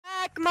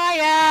my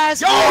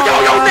ass. Yo,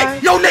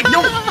 Nick,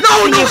 no.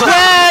 You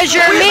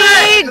pleasure me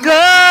good.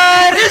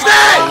 What is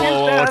that?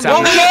 What's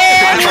happening?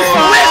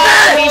 Who is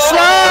that?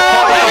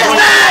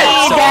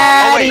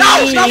 Daddy.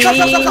 No, stop.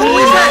 Who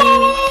is that?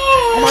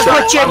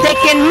 Put your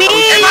dick in me,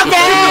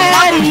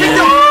 Daddy.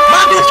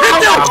 Mongraal kicked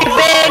him.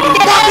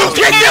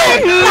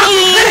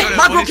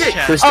 Mongraal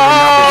kicked.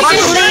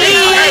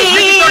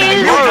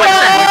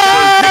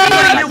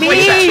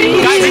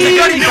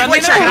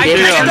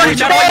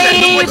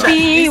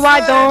 Baby, why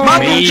don't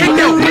me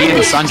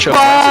and Sancho. I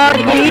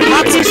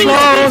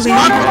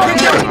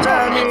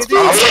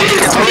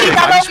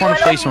just want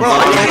to play some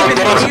Fortnite.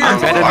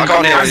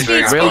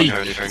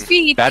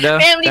 Better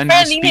than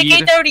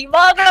NickEH30. I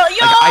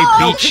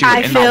beat you I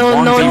in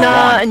feel the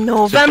 1v1.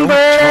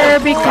 November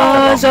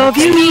because of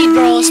you.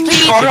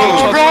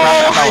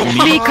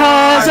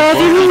 Because of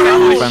you.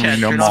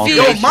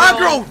 Yo,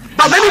 Mongraal.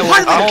 Let me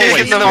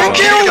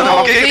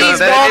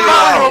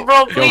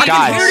Yo,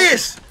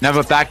 guys,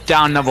 never back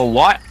down, never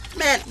what?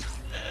 Man.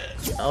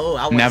 Oh,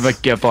 I was... Never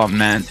give up,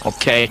 man.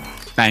 Okay,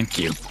 thank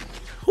you.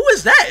 Who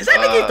is that? Is that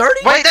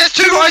NickEH30? Wait, there's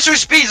two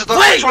IShowSpeeds.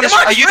 Wait,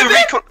 are you the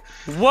recon?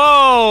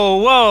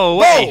 Whoa,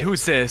 wait,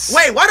 who's this?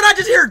 Wait, why did I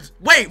just hear?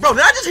 Wait, bro,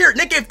 did I just hear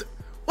NickEH30?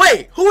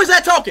 Wait, who is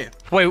that talking?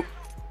 Wait,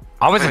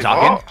 I wasn't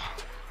talking.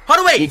 Hold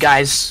on, wait. You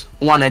guys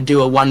want to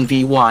do a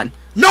 1v1?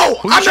 No,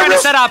 I'm trying to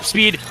set up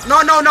Speed.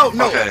 No.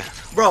 Okay.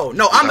 Bro,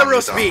 no, I'm the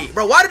real Speed.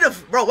 Bro, why did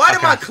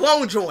my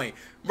clone join?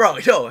 Bro,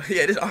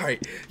 yeah, this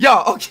alright.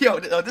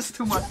 This is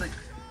too much.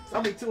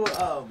 I mean,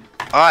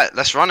 Alright,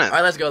 let's run it.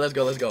 Alright, let's go.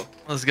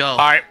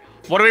 Alright,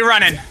 what are we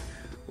running?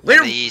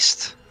 The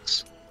East.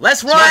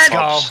 Let's run. Let's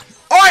go.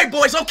 Alright,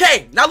 boys,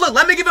 okay. Now look,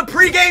 let me give a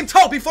pre-game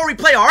talk before we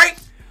play, alright?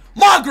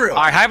 Mongraal.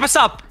 Alright, hype us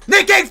up.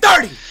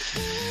 NickEH30.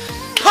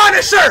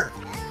 Punisher.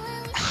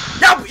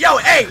 Yo,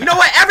 hey, you know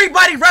what?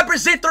 Everybody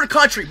represent their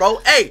country, bro.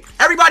 Hey,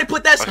 everybody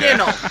put that skin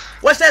on.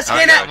 What's that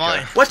skin at?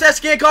 What's that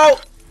skin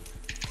called?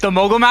 The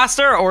Mogul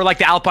Master or like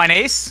the Alpine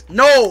Ace?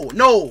 No.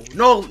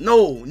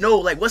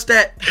 Like, what's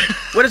that?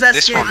 What is that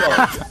skin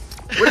called?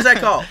 What is that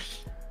called?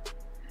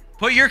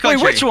 Put your country.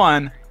 Wait, which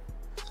one?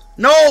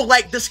 No,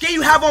 like the skin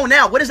you have on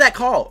now. What is that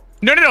called?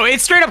 No.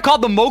 It's straight up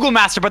called the Mogul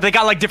Master, but they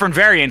got like different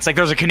variants. Like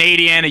there's a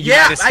Canadian, a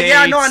United States.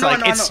 Yeah, I know.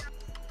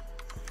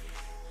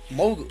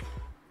 Mogul.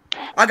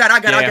 I got.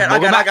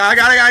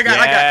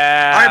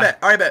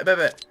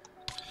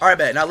 All right,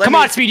 bet. Now Come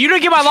on, Speed. You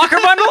didn't get my locker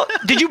bundle?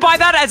 Did you buy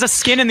that as a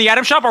skin in the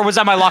item shop, or was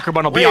that my locker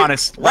bundle? Be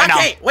honest. Why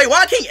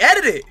I can't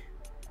edit it?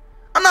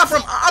 I'm not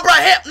from. Bro,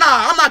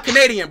 I'm not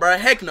Canadian, bro.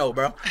 Heck no,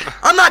 bro.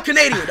 I'm not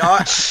Canadian,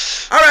 dog.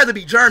 I'd rather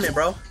be German,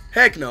 bro.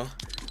 Heck no.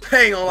 I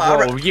ain't gonna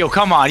lie. Bro, yo,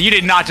 come on. You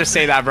did not just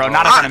say that, bro.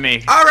 Not in front of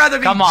me. I'd rather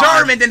be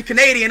German than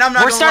Canadian. I'm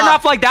not. We're starting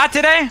off like that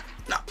today?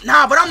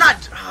 Nah, but I'm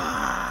not.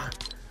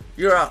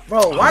 You're up,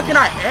 bro. Why can't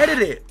I edit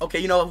it? Okay,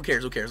 you know what? Who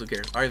cares? All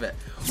right, bet.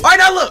 All right,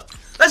 now look.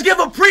 Let's give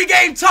a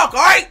pre-game talk. All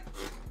right.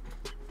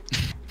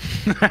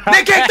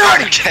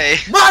 NickEH30. Okay.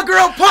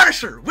 Mongraal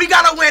Punisher. We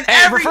gotta win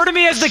every. Refer to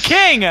me as the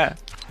king.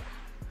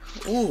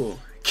 Ooh,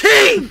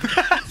 king.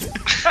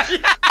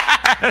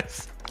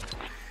 Yes.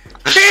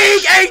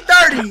 King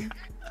 830.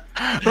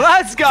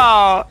 Let's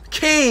go.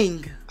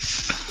 King.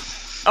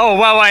 Oh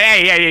well,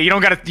 hey, you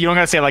don't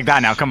gotta say it like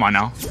that now. Come on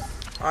now.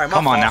 All right,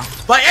 come on now.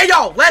 But hey,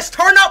 yo, let's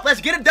turn up.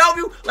 Let's get a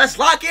W. Let's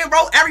lock in,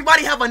 bro.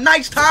 Everybody have a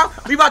nice time.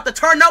 We about to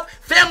turn up.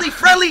 Family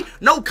friendly.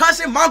 No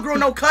cussing. Mongraal,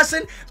 no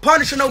cussing.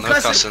 Punisher, no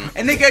cussing.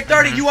 And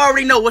NickEH30, you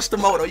already know what's the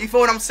motto. You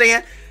feel what I'm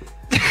saying?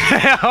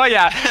 Oh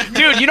yeah,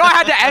 dude. You know I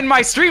had to end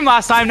my stream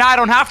last time. Now I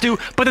don't have to.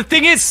 But the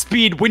thing is,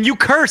 Speed, when you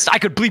cursed, I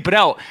could bleep it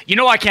out. You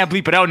know I can't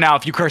bleep it out now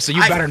if you curse, so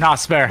you better not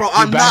swear. Bro,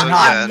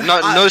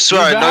 no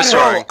swearing.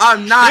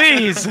 I'm not.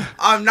 Please.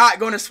 I'm not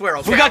gonna swear.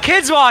 Okay? We got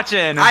kids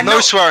watching. No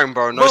swearing,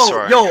 bro. No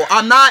swearing. Yo,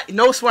 I'm not.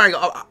 No swearing.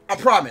 I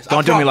promise.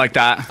 Don't do me like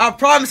that. I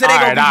promise it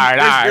ain't gonna be. All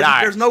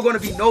right. There's no gonna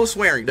be no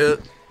swearing,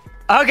 dude.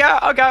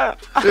 Okay.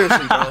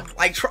 Seriously, bro.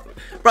 Like,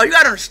 bro, you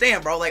gotta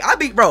understand, bro. Like,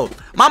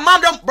 my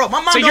mom don't. Bro, my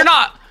mom. So you're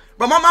not.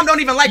 Bro, my mom don't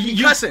even like me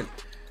cussing.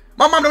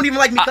 My mom don't even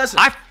like me cussing.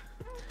 I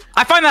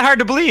find that hard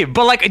to believe.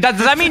 But like, does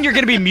that mean you're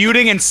gonna be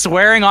muting and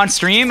swearing on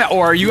stream,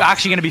 or are you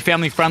actually gonna be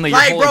family friendly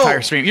your whole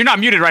entire stream? You're not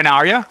muted right now,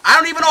 are you? I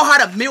don't even know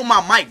how to mute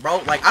my mic, bro.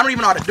 Like, I don't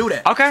even know how to do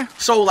that. Okay.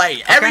 So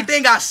like,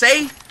 everything I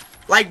say,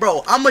 like,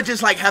 bro, I'ma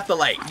just like have to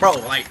like, bro,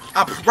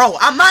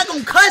 I'm not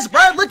gonna cuss,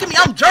 bro. Look at me,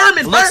 I'm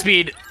German, bro. Look,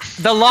 Speed.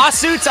 The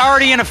lawsuit's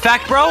already in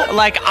effect, bro.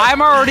 Like, I'm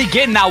already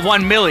getting that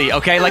 1 milli,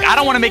 okay? Like, I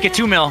don't want to make it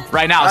 2 mil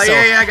right now, so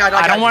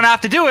I don't want to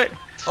have to do it.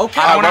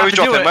 Okay. Where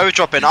we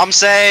dropping? I'm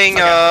saying,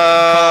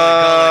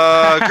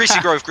 Greasy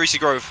Grove.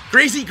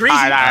 Greasy?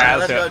 Alright,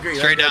 let's go Greasy.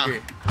 Straight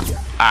down.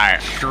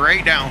 Alright.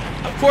 Straight down.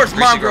 Of course,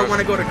 Mongraal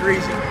want to go to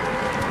Greasy.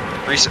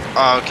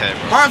 Oh, okay,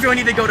 bro. Mongraal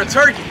need to go to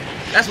Turkey.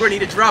 That's where he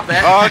need to drop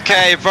at.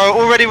 Okay, bro.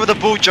 Already with the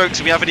bull jokes,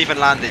 we haven't even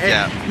landed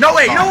yet. No,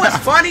 wait. You know what's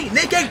funny?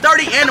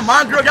 NickEH30 and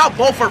Mongraal, y'all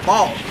both are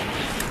bald.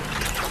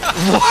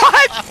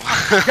 What?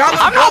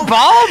 I'm not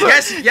bald.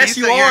 Yes,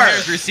 you are.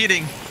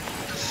 Receding.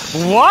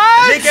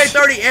 What?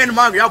 NickEH30 and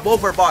Mongraal, y'all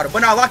both are bald. But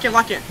now lock in.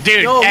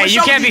 Dude, hey,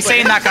 you can't be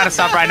saying that kind of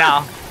stuff right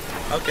now.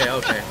 Okay,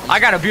 okay. I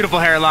got a beautiful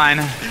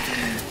hairline.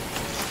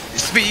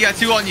 Speed, you got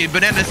 2 on you.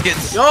 Banana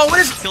skins. Yo, what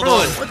is Killed bro?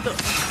 one. What the?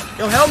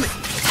 Yo, help me.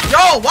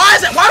 Yo, why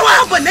is it? Why do I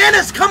have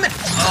bananas coming?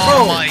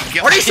 Oh Bro, my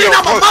god. are they saying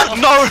I'm a mother?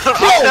 No, Bro,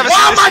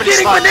 why am I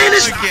getting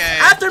bananas Okay.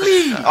 after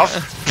me?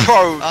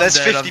 Bro, there's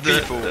dead, 50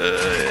 people.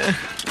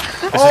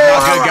 Oh,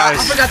 good, guys.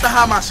 I forgot to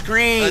hide my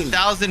screen.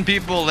 1,000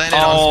 people landed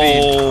on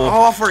speed.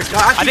 Oh, I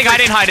forgot. I think I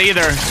didn't hide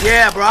either.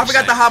 Yeah, bro, I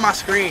forgot to hide my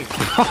screen.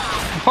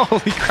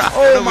 Holy crap.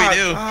 Oh do my we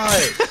do?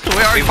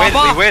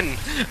 god. We win.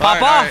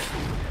 Pop off.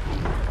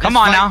 Come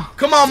on now.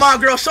 Come on, mom,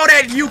 girl. Show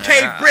that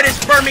UK, British,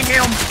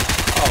 Birmingham.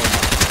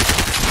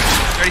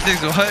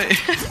 36,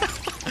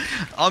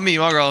 what? On me,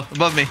 Mongraal,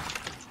 above me.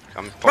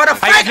 Bro, the I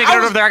fact can take it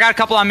over there. I got a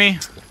couple on me.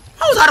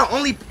 how was I the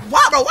only?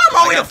 Why, bro? Why am I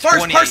always the got first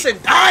 28. person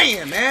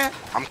dying, man?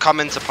 I'm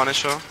coming to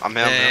punish her. I'm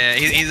here. Yeah,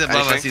 he's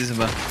above us. He's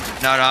above.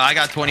 No, I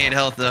got 28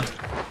 health though.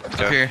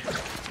 Okay. Up here.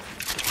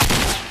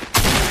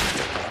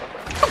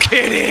 I'm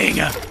kidding.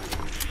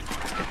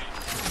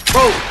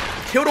 Bro,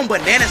 kill them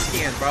banana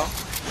skins, bro.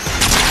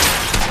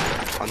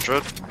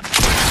 100.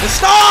 Let's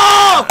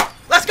stop!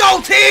 Let's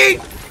go,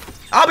 team!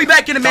 I'll be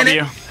back in a minute.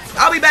 W.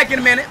 I'll be back in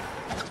a minute.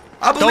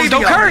 I believe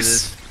Don't in y'all.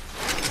 curse.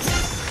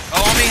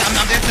 Oh, on me. I'm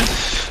dancing.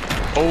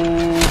 Oh.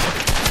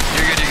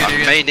 You're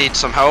good. I may need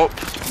some help.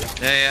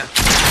 Yeah.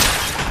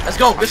 Let's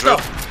go. Let's go.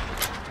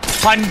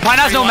 Pun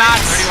has no 30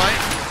 mats. white.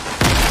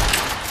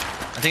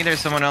 I think there's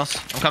someone else.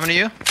 I'm coming to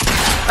you.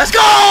 Let's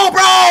go,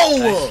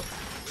 bro!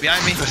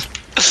 Behind me.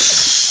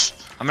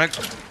 I'm gonna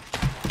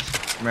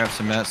grab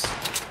some mats.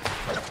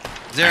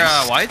 Is there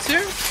whites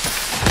here?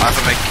 I have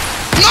to make.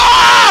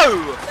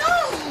 No!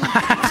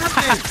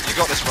 You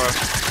got this, bro.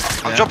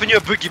 I'm dropping you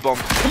a boogie bomb.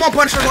 Come on,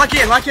 Punisher. Lock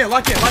in. You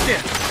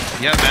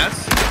have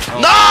mats? Oh.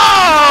 No!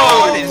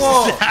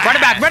 Run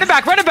it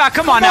back.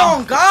 Come on now.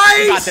 Come on, guys.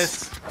 We got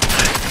this.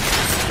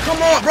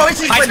 Come on, bro. It's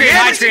these High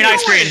bananas.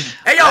 screen.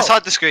 Hey, yo. Let's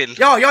hide the screen.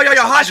 Yo.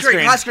 High the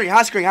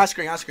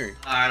screen.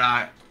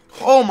 Alright.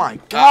 Oh my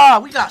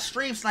god. We got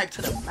stream snipe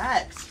to the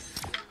max.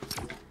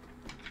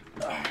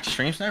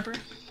 Stream sniper?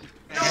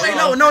 No, wait,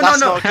 no. That's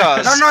not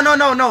cuz.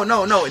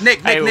 No. Nick.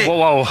 Hey,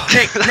 whoa.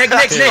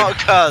 That's not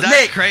cuz.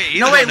 Nick. crazy.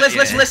 No, wait,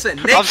 listen.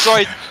 Nick. I'm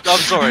sorry.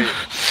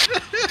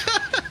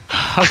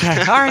 Okay.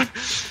 All right.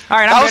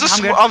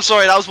 I'm good. I'm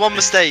sorry. That was one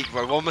mistake,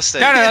 bro. One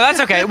mistake. No, that's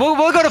okay. We'll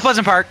go to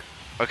Pleasant Park.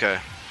 Okay.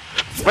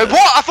 Wait,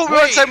 what? I thought we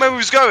weren't saying where we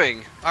was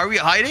going. Are we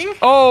hiding?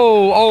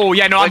 Oh,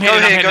 yeah, no, I'm Wait, go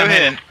hitting.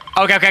 here.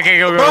 Okay,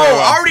 go. Bro,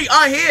 already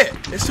unhit.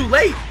 It's too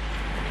late.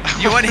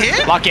 You went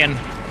here? Lock in.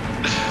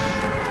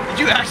 Did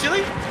you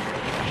actually?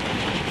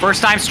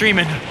 First time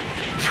streaming.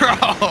 Bro.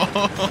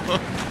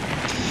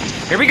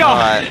 Here we go.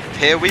 Alright,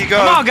 here we go.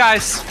 Come on,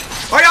 guys.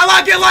 Oh, y'all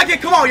lock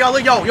it. Come on, y'all.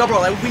 Yo, bro.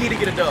 Like, we need to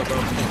get a dub,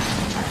 bro.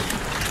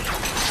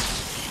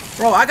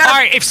 Bro, I got. All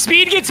right, if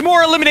Speed gets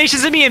more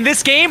eliminations than me in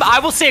this game, I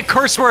will say a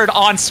curse word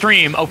on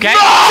stream, okay?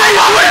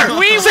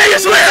 Say you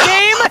swear.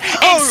 Game,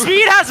 and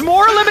Speed has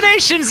more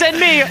eliminations than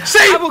me,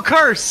 I will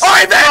curse. All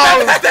right, bet.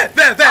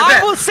 I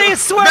will say a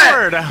swear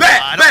word.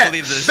 I don't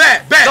believe this.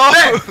 Bet.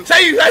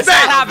 Say you. It's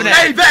not happening.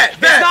 Hey, bet.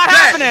 It's not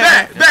happening.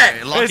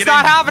 Bet. Lock It's it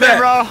not in. happening,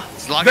 bro.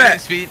 Lock it in,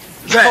 Speed.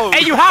 Bet.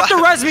 Hey, you have to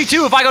res me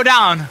too if I go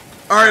down.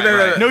 All right,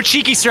 bet. No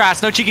cheeky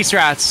strats.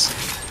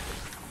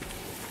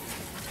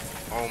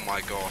 Oh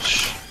my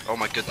gosh. Oh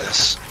my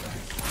goodness.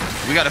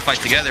 We gotta fight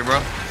together,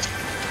 bro.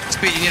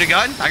 Speed, you need a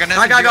gun? I got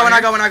I got going.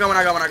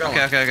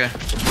 Okay.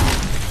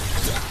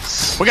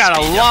 We got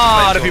a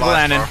lot of people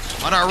landing.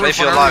 On our Play roof,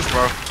 for your life,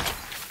 bro.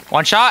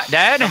 One shot,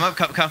 dead. Come up,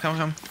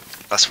 come.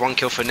 That's one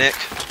kill for Nick.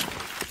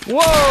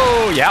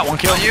 Whoa, yeah, one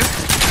kill. On you?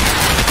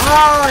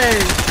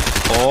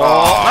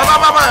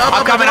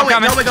 I'm coming.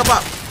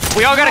 Up.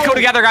 We all gotta go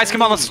together, guys.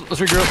 Come on, let's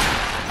regroup.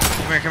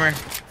 Come here.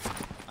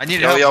 I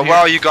need Yo, help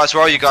where here.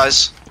 are you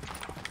guys?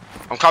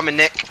 I'm coming,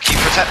 Nick. Can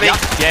you protect me?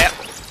 Yeah.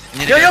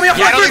 Need a Yo, gun. yo,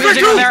 Yeah, I don't think there's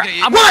anyone there.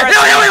 I'm What?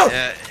 gonna Yo.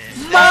 Yeah.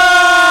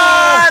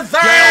 Mother.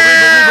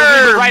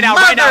 Reboot. Right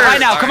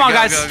now. Come on,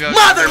 guys. Go.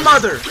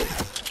 Mother.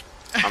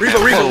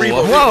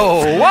 Rebo.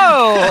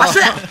 Whoa.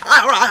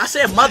 I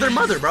said mother,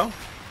 bro.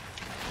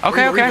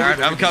 Okay. Alright,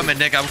 I'm coming,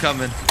 Nick. I'm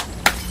coming.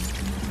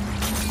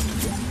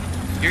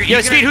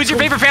 Yo, Speed, who's your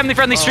favorite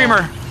family-friendly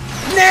streamer?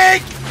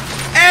 Nick.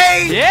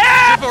 Hey.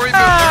 Yeah.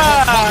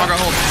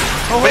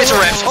 Hold. Wait, it's a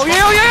rift. Oh, yeah.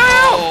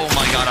 Oh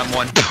my god, I'm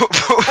one.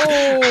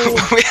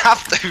 We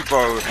have to,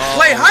 bro.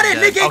 Wait, how did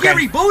Nick get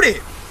rebooted?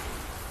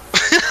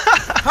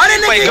 How did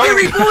Nick get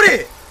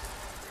rebooted?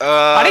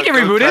 I didn't get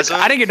rebooted. Present.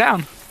 I didn't get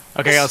down.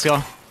 Okay, let's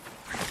go.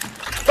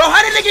 Bro,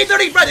 how did Nick get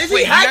 30 brothers? Is he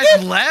Wait, you guys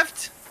hacking?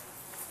 left?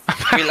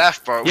 We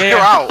left, bro. Yeah.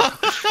 We're out.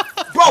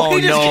 Bro, Oh,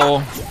 he just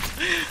no.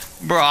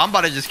 Bro, I'm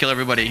about to just kill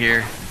everybody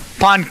here.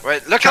 Pun.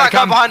 Wait, look at that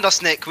guy behind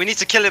us, Nick. We need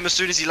to kill him as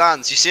soon as he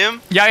lands. You see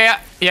him? Yeah.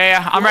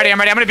 I'm ready. I'm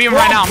gonna beat him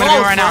right now.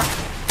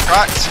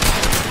 Cracked.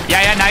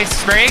 Yeah, nice.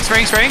 Spraying.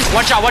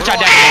 One shot,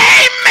 dead.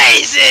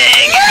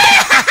 Amazing!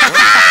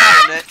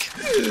 Nick.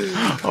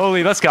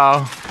 Holy, let's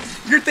go.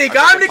 You think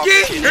I'm the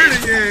king? You're the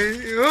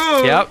king.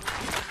 Ooh. Yep.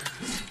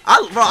 I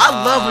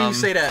love when you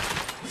say that.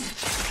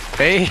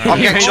 Hey. I'm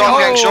getting shot, I'm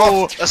getting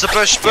shot. There's a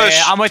bush.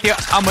 Yeah, I'm with you.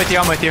 I'm with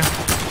you.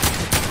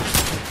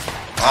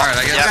 Alright,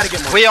 I guess.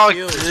 get more We are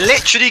kills.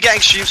 literally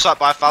getting stream sniped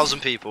by 1,000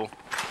 people.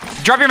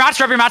 Drop your mats,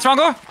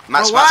 Mongo.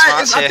 Mats, Bro, why?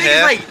 Mats, I think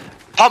here. it's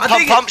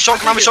like Pump,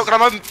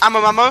 shotgun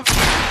ammo.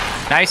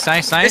 Nice.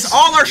 it's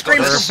all our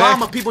streams this.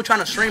 combined of people trying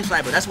to stream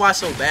sniper. That's why it's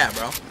so bad,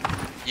 bro.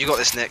 You got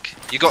this, Nick.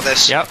 You got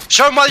this. Yep.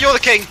 Show him why you're the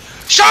king.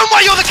 Show him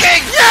why you're the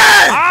king.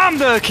 Yeah! I'm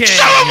the king.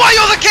 Show him why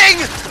you're the king.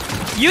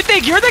 You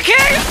think you're the king?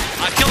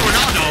 I killed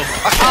Ronaldo.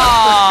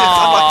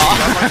 Oh.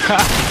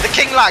 The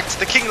king lagged.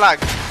 The king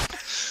lagged.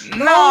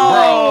 No!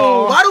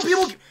 Bro. Why do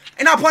people...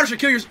 And now Punisher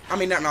kill yours... I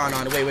mean, no,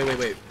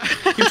 wait.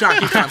 Keep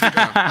trying.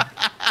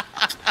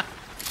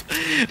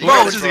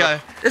 Bro,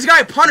 this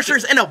guy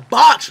Punisher's in a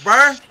box,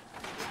 bro.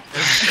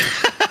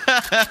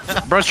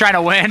 Bro's trying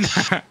to win.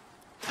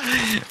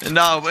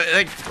 No, but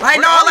like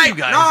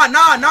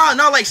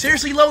like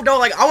seriously, low though.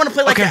 Like I want to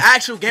play like an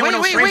actual game with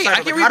no stream wait, I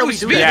sniper. can Like, how do we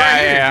do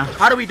that? Yeah.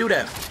 How do we do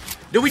that?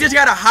 Do we just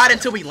gotta hide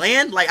until we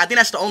land? Like I think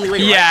that's the only way.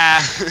 Right?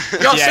 Yeah.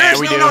 Yo, Yeah,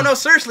 seriously, we no, do.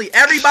 seriously,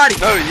 everybody.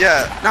 Oh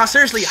yeah. Now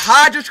seriously,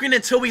 hide your screen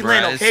until we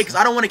land, Right, okay? Because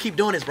I don't want to keep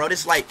doing this, bro.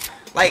 This is like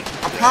I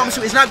promise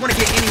you, it's not going to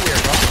get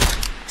anywhere, bro.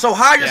 So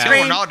hide your Yeah.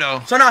 screen.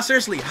 Ronaldo. So now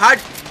seriously, hide.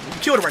 You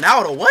killed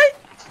Ronaldo. What?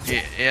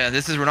 Yeah,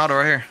 this is Ronaldo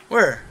right here.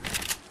 Where?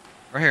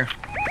 Right here.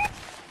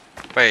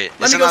 Wait, Let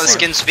me isn't go that the see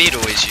skin speed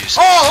always used?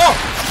 Oh!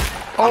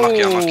 I'm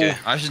lucky.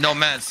 I just know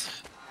Mets.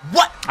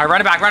 What? Alright,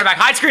 run it back.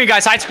 Hide screen,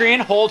 guys. Hide screen.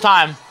 Whole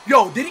time.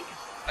 Yo, did he?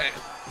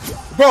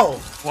 Bro,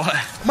 What?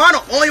 am I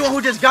the only one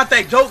who just got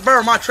that joke, bro? Or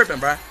am I tripping,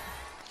 bro?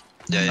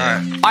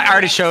 Yeah. I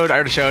already showed.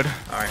 All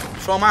right,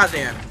 show mine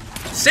then.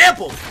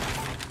 Sample.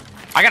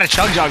 I got a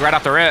chug jug right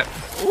off the rip.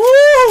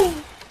 Woo!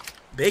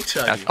 Big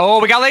chug. Oh,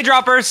 we got late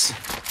droppers.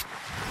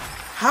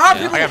 How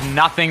people? I have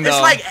nothing though. It's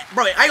like,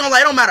 bro, I ain't gonna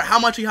lie. It don't matter how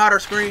much you hide our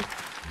screen.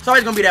 It's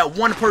always gonna be that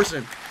one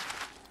person.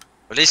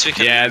 At least we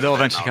can. Yeah, they'll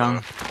eventually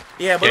come.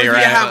 Yeah, but Yeah, we you're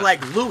can right. have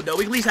like loot though.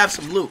 We at least have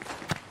some loot.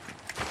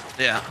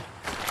 Yeah.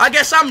 I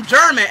guess I'm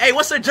German. Hey,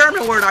 what's a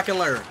German word I can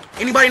learn?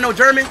 Anybody know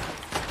German?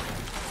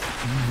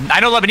 I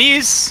know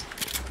Lebanese.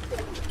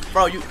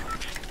 Bro, you.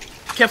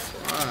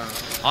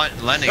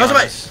 Landing Go on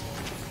somebody. us.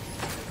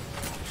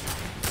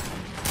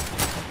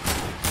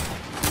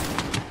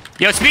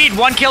 Yo, speed.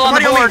 1 kill on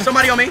the board.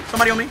 Somebody on me.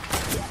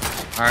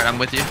 Alright, I'm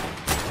with you.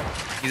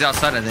 He's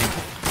outside, I think.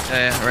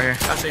 Yeah, right here.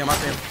 I see him.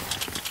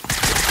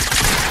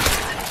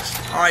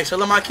 Alright, so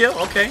let my kill.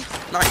 Okay,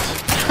 nice.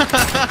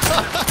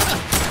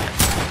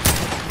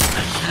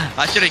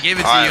 I should have gave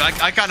it to you.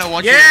 I kind of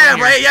want you to Yeah, win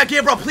bro. here.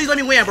 Yeah, bro. Please let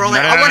me win, bro.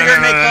 Like, No, I want to hear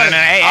Nick cuss.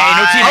 Hey,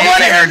 no team. I want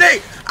to hear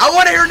Nick. I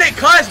want to hear Nick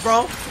cuss,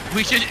 bro.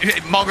 We should,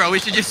 Mongraal, we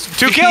should just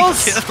 2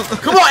 kills.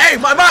 Come on, hey,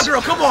 my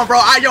girl. Come on, bro.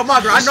 Yo,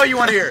 my girl. I know you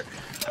want to hear it.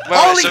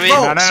 Only,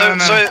 bro. No.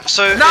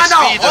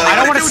 I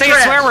don't want to say a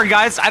swear word,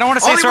 guys. I don't want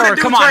to say a swear word.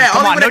 Come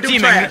on. No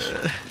teaming.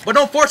 But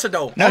don't force it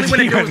though. No Only when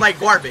it teaming. goes like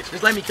garbage.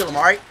 Just let me kill him,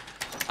 all right?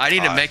 I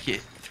need to make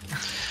it.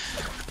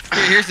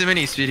 Here's the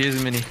mini, Speed. Here's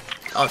the mini.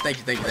 Oh, thank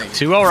you.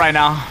 2-0 right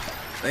now.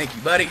 Thank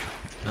you, buddy.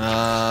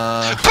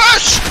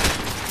 Push!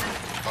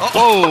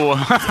 Oh.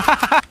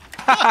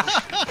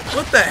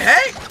 What the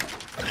heck?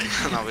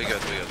 No, we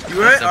good.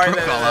 You right? That's All the right,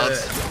 pro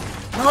call-outs.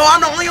 No,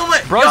 I'm the only one.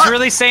 Bro's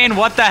really saying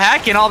what the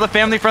heck in all the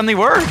family-friendly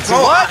words.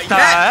 Bro, What the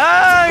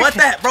heck? What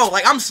that, bro?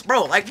 Like I'm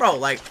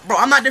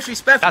not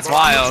disrespectful. That's bro.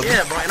 wild.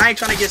 Yeah, bro, and I ain't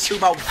trying to get sued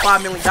about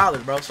 $5 million,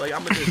 bro. So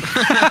I'm gonna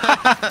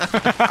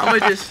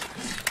just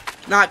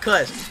not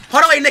cuss.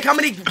 Hold on, wait, Nick, how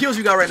many kills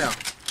you got right now?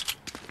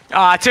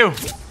 2.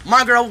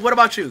 My girl, what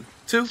about you?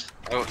 2?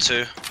 I got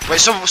 2. Wait,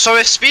 so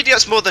if Speed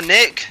gets more than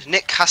Nick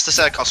has to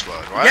say a cuss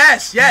word, right?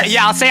 Yes. Yeah,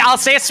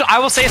 I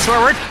will say a swear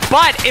word.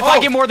 But if I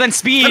get more than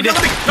speed, he's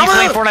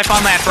playing Fortnite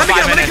Fun Land for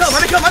 5 minutes.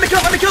 Let me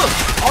kill him.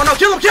 Oh no,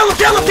 kill him.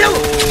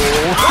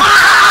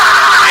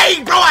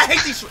 Ay, bro, I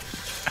hate these.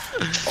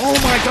 Oh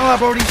my god,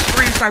 bro, these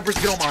stream snipers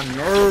get on my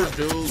nerves,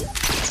 dude.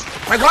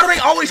 Like, why do they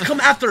always come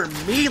after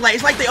me? Like,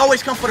 it's like they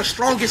always come for the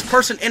strongest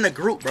person in the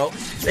group, bro.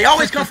 They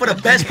always come for the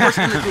best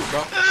person in the group,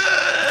 bro.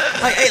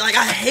 Like, hey, like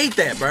I hate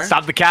that, bro.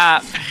 Stop the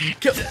cap.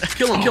 Kill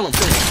him.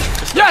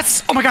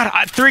 Yes! Oh my god,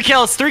 3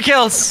 kills.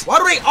 Why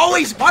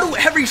do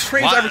every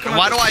streams ever come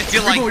Why after do I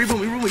feel like...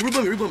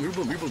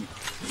 Reboot.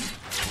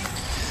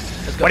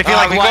 What if you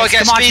like we what? gotta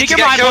get Come on, Speed speak to your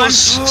get mind,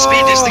 kills. one.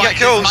 Speed is to get This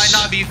kills. might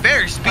not be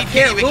fair. Speed Can't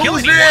can't even kill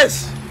lose anyone.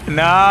 this.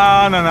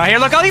 No. Here,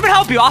 look, I'll even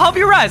help you. I'll help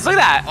you res. Look at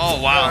that.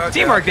 Oh, wow. Okay.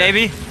 Teamwork,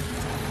 baby. Why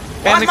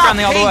Family is my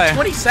friendly all the ping way.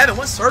 27.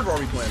 What server are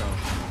we playing on?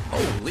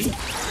 Holy.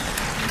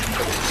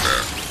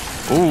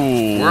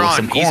 Ooh, We're on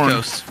some East corn.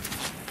 Coast.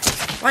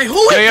 Like,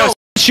 who is Yo,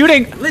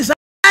 shooting.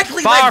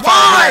 exactly? Far, Like,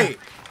 far, why?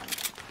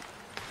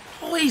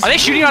 Always. Are they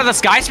shooting out of the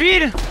sky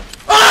speed?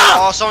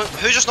 Ah! Oh,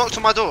 who just knocked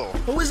on my door?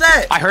 Who is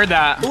that? I heard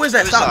that. Who is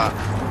that? Who's Stop.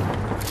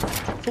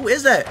 that? Who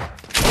is that?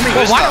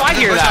 Well, why do I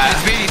hear Push that?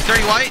 up, Speed. He's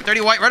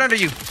 30 white, right under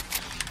you.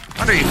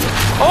 Under you.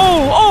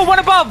 Oh, one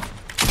above.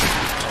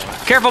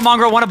 Careful,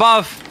 Mongraal, one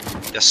above.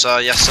 Yes, sir.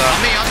 On me.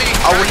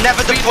 I will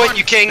never disappoint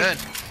you, King. Good.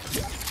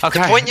 Okay.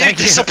 Disappoint you?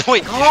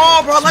 Disappoint you.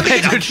 Oh, bro, let me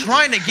get I'm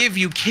trying to give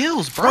you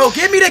kills, bro. Bro,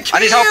 give me the kill. I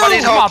need help, I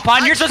need Come help. on,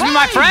 Pun. You're supposed to be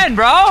my friend,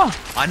 bro.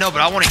 I know, but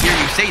I want to hear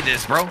you say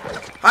this, bro.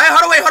 Hey,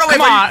 hold on, wait.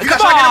 Come on, You got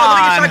come shotgun ammo.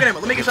 on.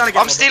 Let me get shotgun ammo.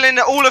 I'm stealing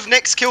all of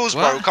Nick's kills,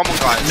 bro. What? Come on,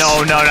 guys.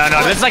 No.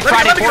 This is like Let me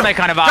Friday go. Fortnite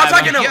kind of Drop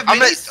shotgun vibe.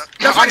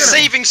 ammo. I'm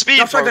saving speed,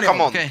 Drop bro. shotgun Come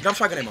ammo. on. Okay. Drop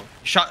shotgun ammo.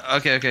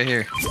 Okay,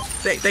 here.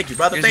 Thank you,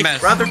 brother. Here's Thank you,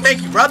 mess. brother.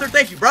 Thank you, brother.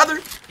 Thank you, brother.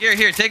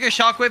 Here, take a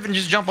shockwave and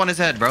just jump on his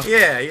head, bro.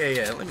 Yeah.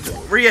 Let me do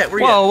it. Where you at?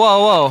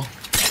 Whoa.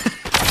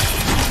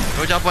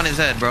 Go jump on his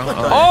head, bro.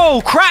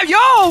 Oh crap! Yo,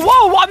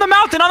 whoa! On the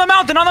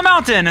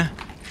mountain!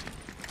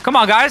 Come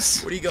on,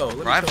 guys. Where do you go? Let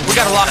me Right. go. We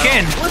gotta lock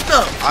in. What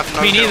the? I've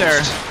no Me neither.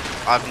 hills.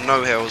 I've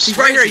no hills. He's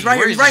right here. He's right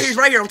here. Where He's is right he? here. He's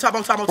right here. On top.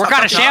 We're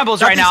kind of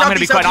shambles right now. I'm gonna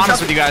be quite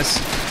honest with you guys.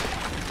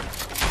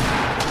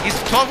 He's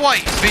 12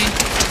 white, speed.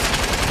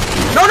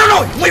 No.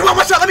 Wait, one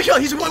shot. Let me kill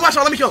him. He's one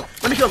shot. Let me kill him.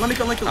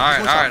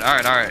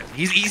 Alright.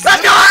 He's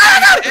Let's go.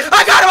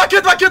 I got him. I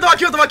killed him.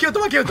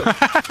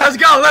 Let's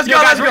go.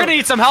 Yo, guys, we're gonna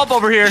need some help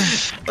over here.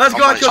 Let's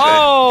go. I killed him.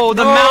 Oh,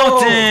 the No.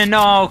 mountain!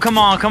 No, come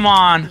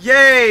on.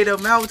 Yay, the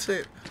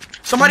mountain.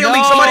 Somebody on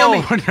me.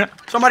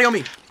 Somebody on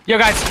me. Yo,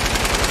 guys,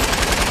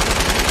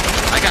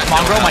 I got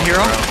Mongraal, my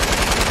hero.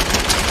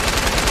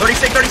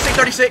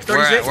 36.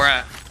 Where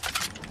at?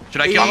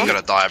 Should I kill I'm him?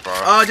 gonna die, bro.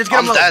 Just get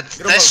I'm him low. dead. Get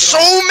him There's low,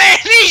 get him so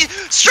many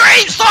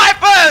stream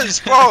snipers,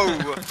 bro.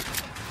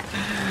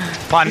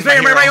 Pun, He's my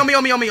hero. right on me.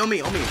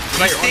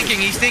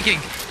 He's thinking.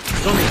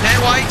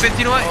 10 white,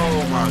 15 white.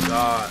 Oh my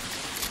god.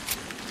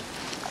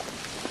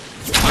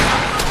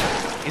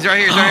 He's right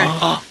here.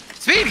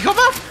 Speed, come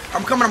up.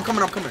 I'm coming.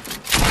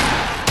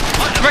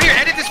 Right here,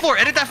 edit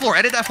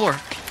that floor.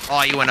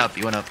 Oh, you went up.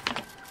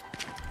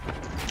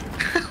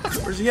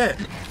 Where's he at?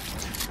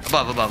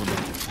 Above.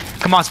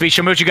 Come on, Speed.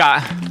 Show me what you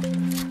got.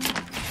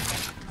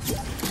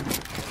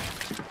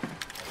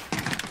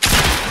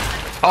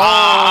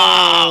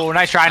 Oh,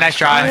 nice try.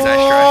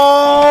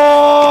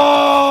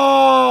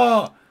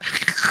 Oh!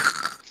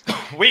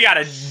 We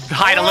gotta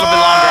hide a little bit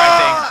longer,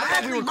 I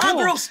Actually, my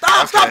girl,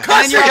 stop think.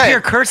 cussing. And you're up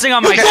here cursing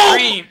on my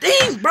stream.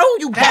 Dang, bro,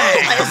 you bald.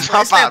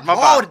 My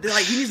bad.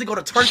 Like, he needs to go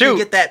to Turkey Shoot. and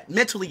get that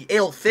mentally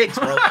ill fixed,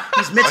 bro.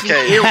 He's mentally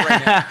ill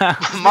right now.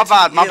 My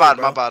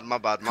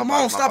bad. Come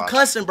on, stop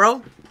cussing,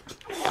 bro.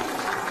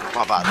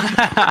 My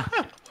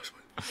bad.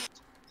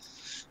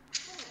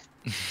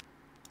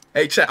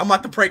 Hey, chat, I'm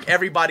about to prank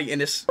everybody in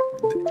this.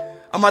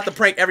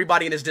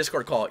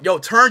 Discord call. Yo,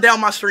 turn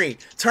down my stream.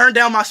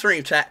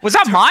 Chat. Was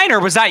that mine or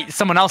was that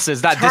someone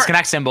else's? That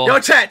disconnect symbol. Yo,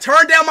 chat,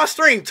 turn down my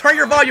stream. Turn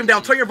your volume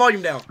down.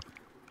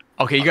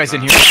 Okay, you guys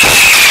didn't hear.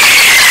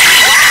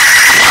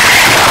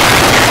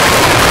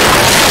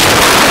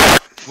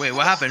 Wait,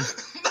 what happened?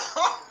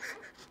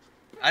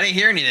 I didn't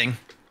hear anything.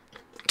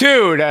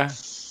 Dude. Wait,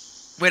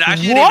 I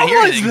actually didn't What even hear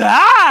was anything.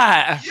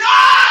 that?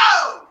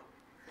 Yo!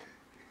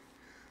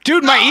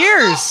 Dude, my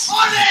ears.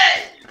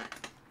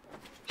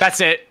 That's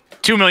it.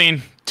 $2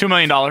 million. $2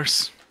 million.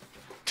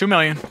 $2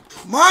 million.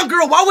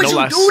 Mongraal, why would No you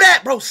less. do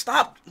that, bro?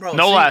 Stop, bro.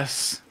 No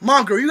less.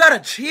 Mongraal, you gotta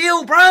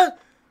chill, bro.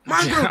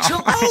 Mongraal,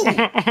 chill.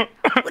 Oh,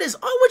 what is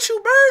with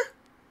you, bro?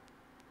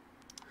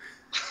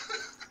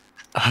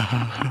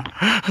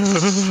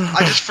 I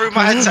just threw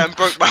my headset and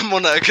broke my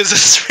monitor because of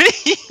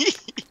speed.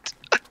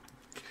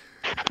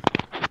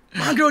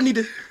 Mongraal need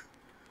to.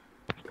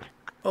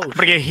 Oh, I'm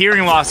gonna get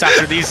hearing loss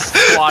after these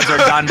squads are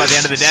done by the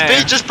end of the day.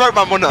 Speed just broke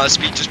my monitor.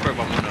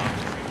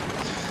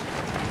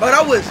 but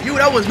that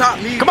was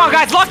not me. Come on,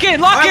 guys, lock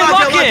in. Lock in.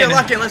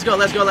 Let's go.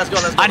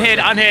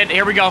 Unhit.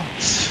 Here we go.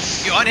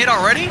 You unhit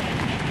already?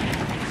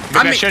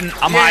 Maybe I shouldn't.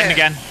 I'm hiding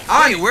again.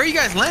 Wait, where are you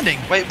guys landing?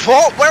 Wait,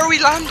 what? Where are we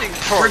landing?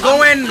 We're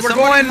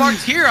going.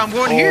 Marked here. I'm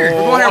going here.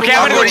 Okay,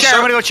 I'm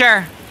gonna go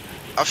chair.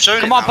 I've shown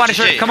it. Come on, now,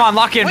 Punisher. GG. Come on,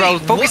 lock in, bro.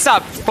 Wait,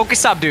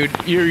 Focus up, dude.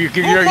 You're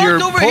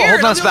marked over here.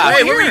 holding us back.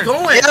 Wait, where are we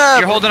going? Yeah.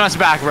 You're holding us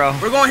back, bro.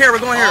 We're going here.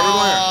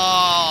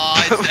 Oh,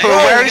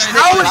 Where is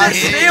How is that?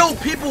 it still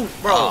people,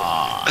 bro?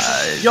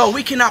 Yo,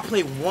 we cannot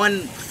play one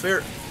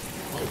fair.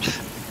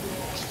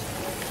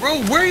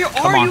 Bro, where are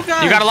you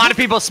guys? You got a lot of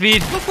people,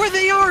 Speed. Look where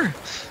they are.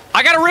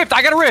 I got a rift.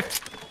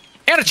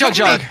 And a chug.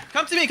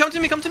 Come to me.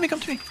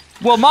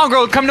 Well,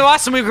 Mongraal, come to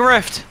us and we can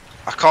rift.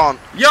 I can't.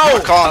 Yo. I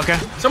can't. Okay.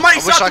 Somebody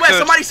I wish I southwest. could.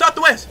 Somebody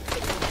southwest.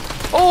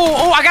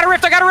 Oh, I got a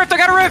rift.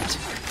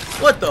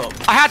 What the?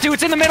 I had to.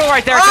 It's in the middle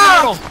right there. It's in the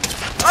middle.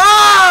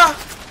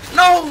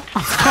 No.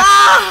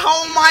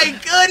 Oh my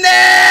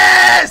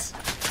goodness.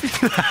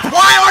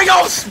 Why are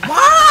y'all?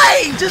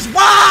 Why? Just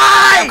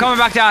why? I'm coming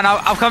back down.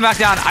 I'll come back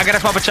down. I gotta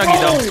pop a chuggy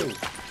though.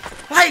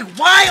 Like,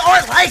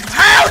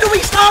 how do we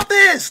stop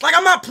this? Like,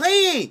 I'm not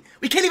playing.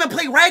 We can't even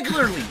play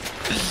regularly.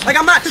 Like,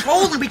 I'm not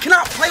trolling. We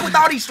cannot play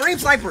without these stream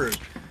snipers.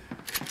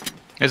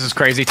 This is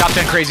crazy. Top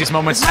 10 craziest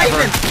moments It's not ever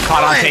even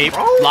caught on fun, tape,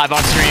 bro. live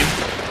on stream.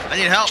 I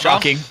need help,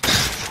 Shocking.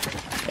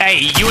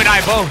 Hey, you and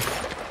I both.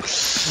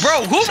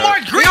 Bro, who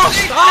marked green? Yo,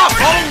 stop,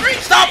 bro.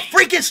 Stop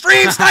freaking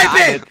stream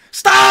sniping.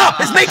 Stop.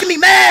 It's making me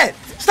mad.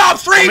 Stop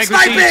stream Make me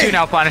see you sniping. too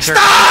now, Punisher.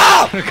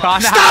 Stop.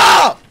 Calm down.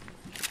 Stop.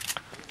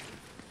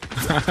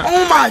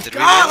 Oh my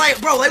god,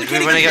 like, bro, like, we Did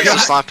can't we win even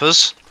against the play.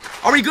 snipers?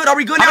 Are we good? Are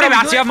we good now? How many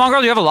mats do you have,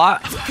 Mongraal? You have a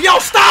lot. Yo,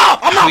 stop!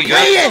 I'm not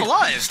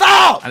playing!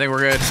 Stop! I think we're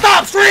good.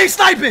 Stop! Stream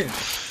sniping!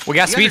 We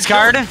got Speed's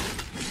card.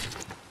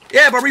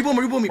 Yeah, bro,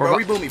 reboot me, bro.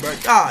 Reboot me, bro.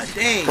 God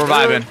dang. We're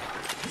vibing.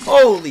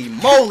 Holy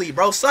moly,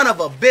 bro. Son of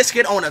a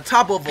biscuit on the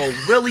top of a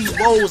Willie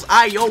Rose,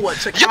 Iowa,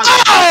 Chicago.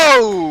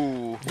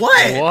 Yo!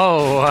 What?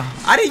 Whoa.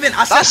 I didn't even.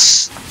 I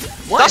said.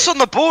 What? That's on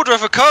the border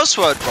of a curse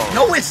word, bro.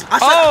 No, it's. I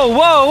said, Oh,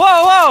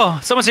 whoa.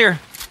 Someone's here.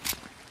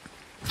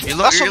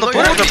 That's on the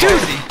border,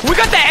 bro. We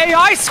got the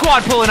AI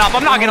squad pulling up.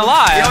 I'm not gonna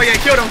lie. Yo, yeah,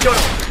 kill them.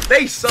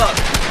 They suck.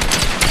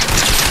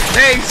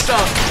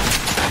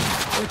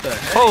 What the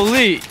heck?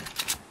 Holy.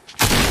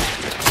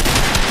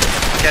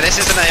 Yeah, this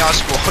is an AI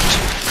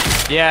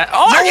squad. Yeah.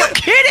 Oh, No, are you what?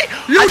 kidding?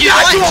 You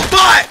died to a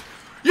bot!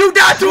 You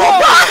died to a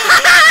bot!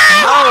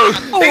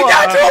 They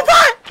died to a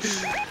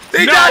bot!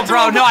 They No, died to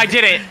bro. a No, bot! I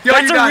did it. Yo,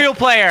 That's you a died- real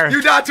player.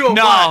 You died to a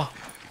No. bot!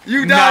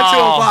 You died to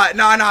a No. bot!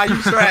 Nah,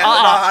 you trash.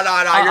 Nah,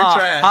 you're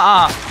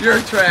trash.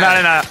 You're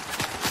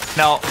trash.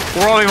 No.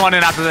 We're only one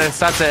in after this.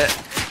 That's it.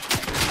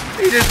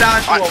 He just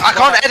died to a bot. I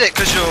can't edit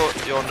because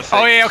you're on the fake.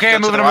 Oh yeah. Okay.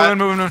 I'm Go to moving. the right. I'm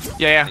moving.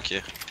 Yeah. Thank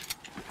you.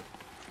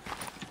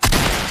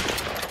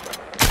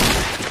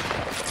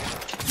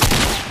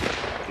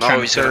 No,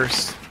 he's gonna...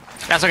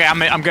 That's okay.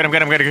 I'm good.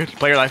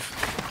 Play your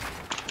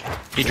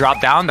life. He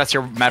dropped down. That's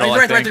your medal.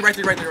 Right I think.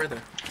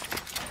 there.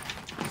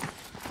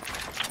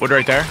 Wood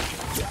right there.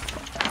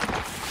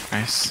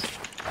 Nice.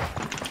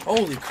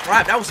 Holy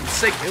crap, that was some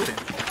sick building.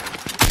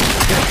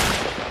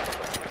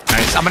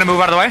 Nice. I'm gonna move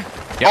out of the way.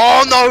 Yep.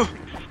 Oh no!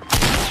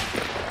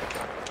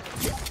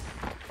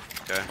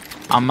 Okay.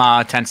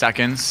 I'm 10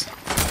 seconds.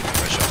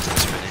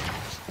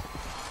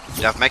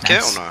 You have med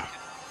kit or no?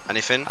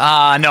 Anything? No,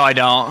 I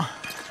don't.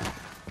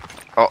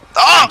 Oh.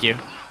 Thank you.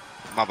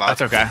 My bad.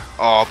 That's okay.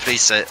 Oh,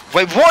 please say it.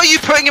 Wait, what are you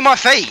putting in my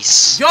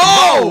face? Yo!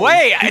 No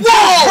way!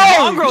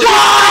 Whoa! Mongraal,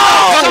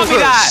 Yo! tell me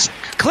that.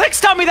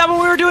 Clicks tell me that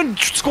when we were doing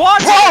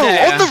squads. Bro,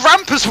 today. on the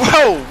ramp as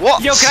well.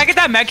 What? Yo, can I get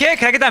that med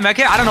kit?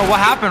 I don't know what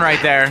happened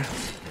right there.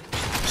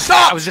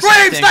 Stop! I was just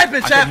Stream thinking-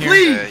 sniping, I chat, couldn't hear.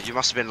 please! Yeah, you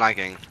must have been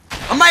lagging.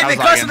 I'm not I even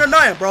was cussing or lagging.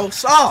 nothing, bro.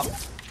 Stop!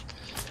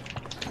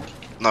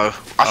 No.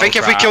 I think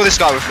if we crap. kill this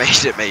guy, we've made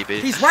it,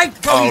 maybe. He's right,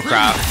 bro. Oh, he's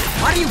crap.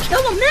 leaving. Why do you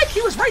kill him, Nick?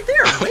 He was right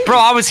there. Wait. Bro,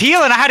 I was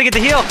healing. I had to get the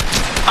heal.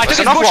 I took his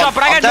another bush one. shot,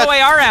 but I I'm got no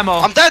dead. AR ammo.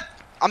 I'm dead.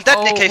 I'm dead,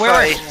 Oh,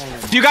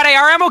 NickEH30. Do you got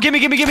AR ammo? Gimme.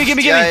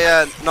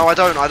 Yeah. No, I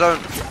don't.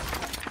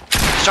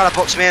 He's trying to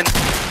box me in.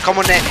 Come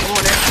on, Nick. Come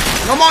on, Nick.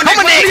 Come on, Nick.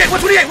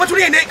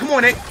 128, Nick. Come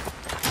on, Nick.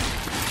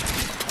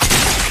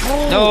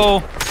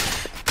 No.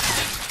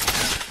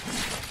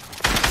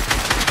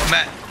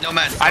 No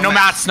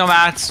mats. No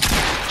mats.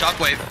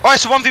 Shockwave. Alright,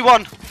 so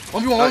 1v1.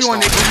 1v1,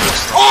 Nick.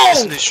 It's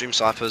Oh! new stream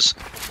snipers.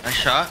 Nice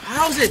shot.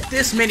 How's it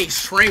this many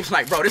stream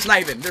snipe, bro? This not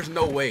even. There's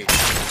no way.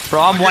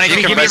 Bro, I'm one. You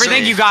Give can me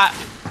everything message. you got.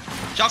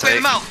 Shockwave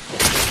him out.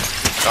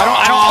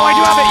 I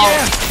do have it.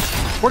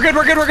 Yeah.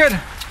 We're good.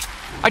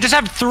 I just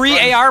have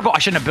 3 AR, but I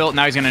shouldn't have built.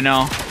 Now he's gonna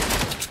know.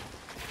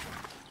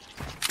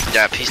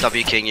 Yeah,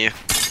 PW King you.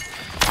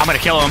 I'm gonna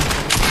kill him.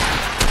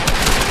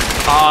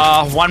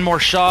 One more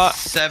shot.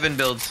 7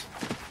 builds.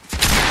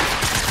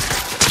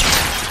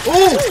 Ooh!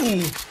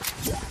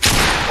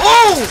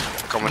 Ooh!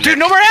 Come on, Dude, Nick.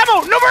 no more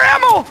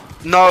ammo.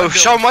 No,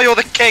 show him why you're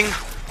the king.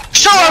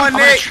 Show Come him!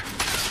 on, Nick.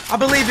 I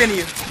believe in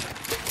you.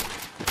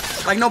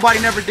 Like nobody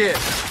never did.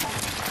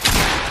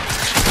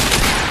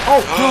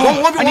 Oh,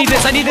 I need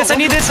this. No,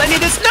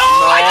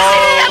 I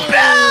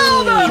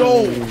just need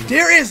Yo,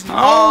 there is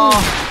no,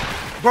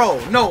 bro.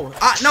 No.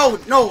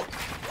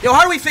 Yo,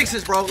 how do we fix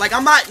this, bro? Like,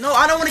 I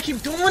don't want to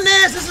keep doing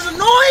this. This is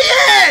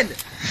annoying.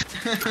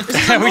 This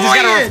is annoying. We just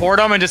gotta report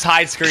them and just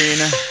hide screen.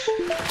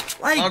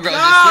 Like, Mongraal, just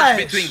gosh.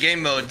 switch between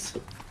game modes.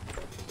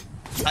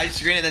 Hide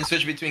screen and then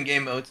switch between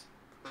game modes.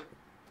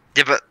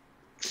 Yeah, but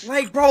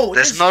Like, bro.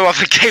 there's this- no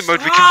other game mode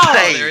we can Stop. Oh,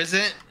 there play.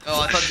 isn't?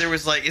 Oh, I thought there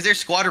was like, is there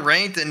squad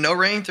ranked and no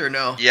ranked or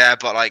no? Yeah,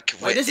 but like,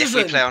 Like, this if is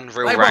we a- play on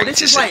real like, bro, ranked,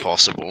 this it's is like-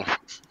 impossible.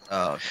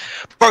 Oh.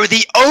 Bro,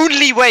 the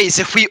only way is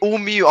if we all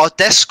mute our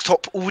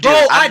desktop audio Bro,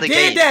 and I the did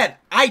game. that.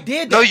 I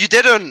did that. No, you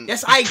didn't.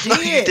 Yes, I did. No,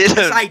 you didn't.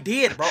 Yes, I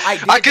did, bro. I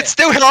did I could that.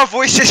 still hear our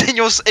voices in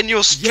your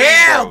stream,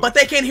 Yeah, bro. but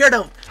they can't hear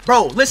the.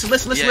 Bro, listen.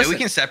 Yeah, we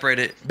can separate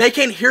it. They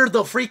can hear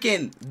the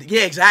freaking.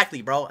 Yeah,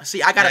 exactly, bro.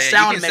 See, I got a Yeah,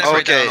 sound you can mix.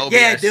 separate that Okay. on OBS.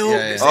 Yeah, dude. Yeah,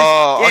 This yeah. is-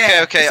 Oh,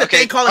 yeah, okay, it's a okay.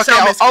 thing called a Okay,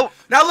 sound mix. I'll-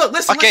 Now look,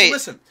 listen. Okay,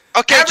 listen.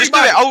 Okay, just do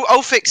it. Everybody-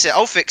 I'll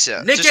fix it.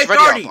 Just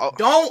ready NickEH30, up.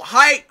 don't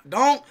hide.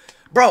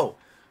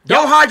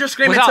 Don't hide your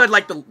screen what's until up?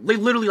 like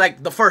literally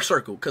like the first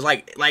circle, cause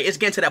like it's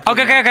getting to that point.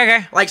 Okay.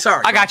 now. Like,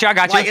 sorry. I got bro.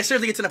 you. Like, it's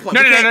seriously getting to the point.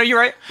 No, We can't- you're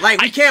right.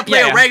 Like, we can't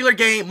play a regular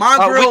game.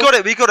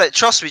 Mongraal, We got it.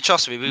 Trust me.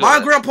 We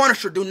got it. Mongraal and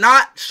Punisher, do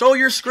not show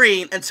your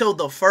screen until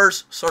the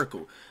first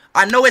circle.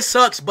 I know it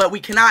sucks, but we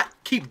cannot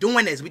keep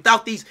doing this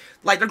without these.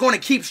 Like, they're going to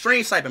keep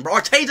stream sniping, bro.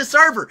 Or change the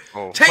server.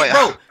 Oh,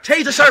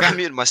 Change the I server.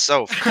 muted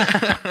myself.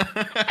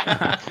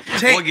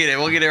 We'll get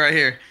it right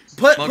here.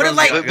 Put it Mongraal's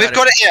like got We've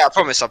got it. Yeah, I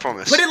promise.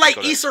 put it like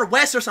East or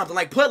West or something.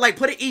 Like put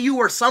it EU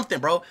or something,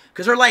 bro.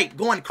 Cause they're like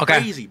going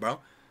crazy, bro.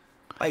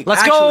 Like,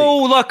 Let's actually.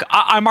 go. Look,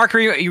 I mark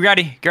you. You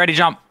ready? Get ready to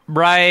jump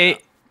right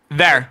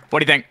there. What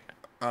do you think?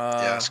 Yeah,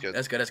 that's good.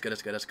 That's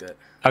good.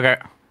 Okay.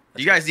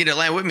 You guys need to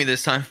land with me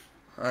this time.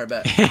 All right,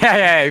 bet.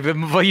 Yeah.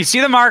 Well, you see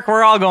the mark.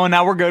 We're all going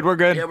now. We're good.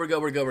 Yeah, we're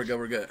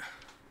good.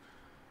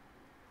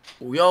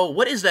 Yo,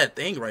 what is that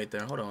thing right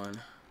there? Hold on.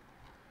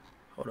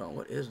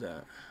 What is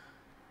that?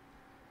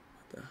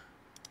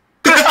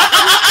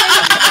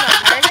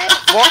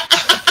 What?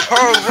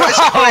 Bro, what is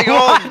going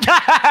on?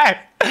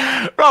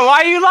 Bro,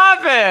 why are you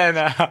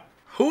laughing?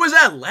 Who is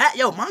that?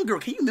 Yo, Mongraal,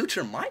 can you mute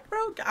your mic,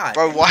 bro? God.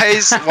 Bro, why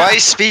is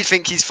Speed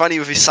think he's funny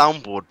with his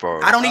soundboard,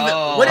 bro? I don't even.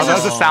 What is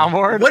That's this? a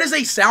soundboard? What is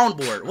a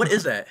soundboard? What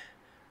is that?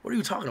 What are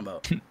you talking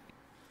about?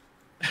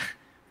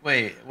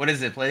 Wait, what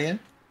is it? Play again?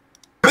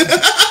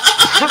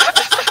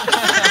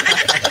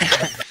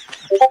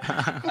 I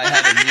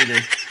had it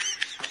muted.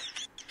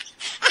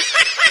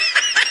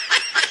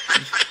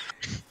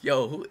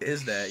 Yo, who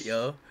is that,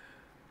 yo?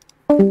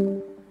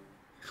 Who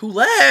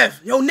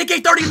left? Yo,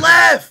 NickEH30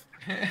 left!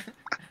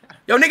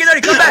 Yo,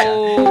 NickEH30, come back!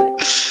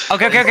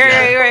 Okay.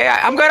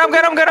 I'm good.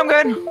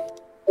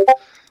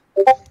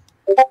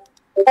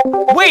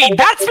 Wait,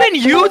 that's been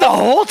you the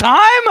whole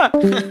time?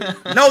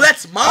 No,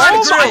 that's Mongraal.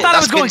 Oh, I thought I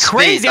was That's going been Speed.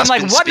 crazy. I'm That's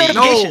like, been what Speed.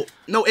 notification?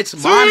 No, it's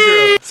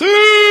Mongraal.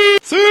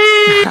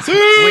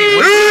 Wait,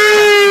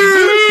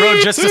 what? Bro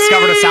just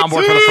discovered a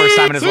soundboard for the first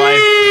time in his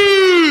life.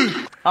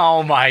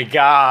 Oh my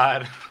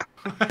god.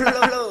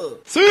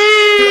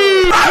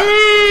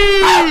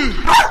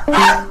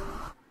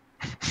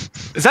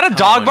 Is that a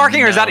dog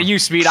barking or is that a you,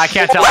 Speed? I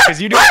can't tell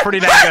because you do it pretty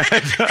damn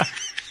good.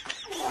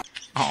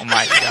 Oh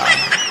my god.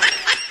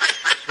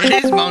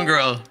 It is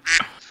Mongraal.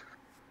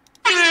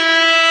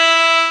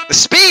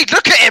 Speed,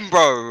 look at him,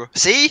 bro.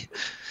 See?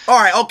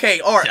 Alright,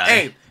 okay,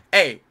 alright.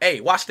 Yeah. Hey,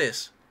 watch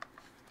this.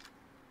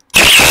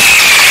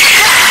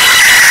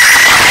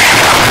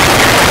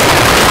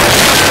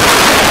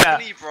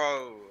 Funny,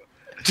 bro.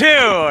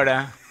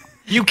 Dude,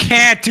 you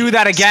can't do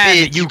that again.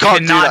 Speed, you can't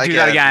cannot do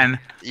that again.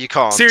 You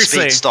can't. Seriously.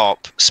 Speed,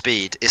 stop.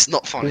 Speed. It's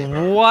not funny,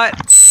 bro. What?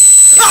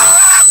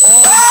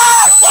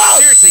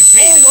 Seriously,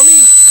 Speed.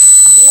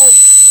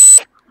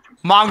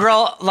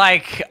 Mongraal,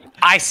 like,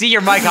 I see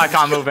your mic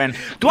icon moving.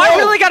 Do I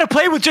really gotta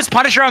play with just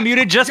Punisher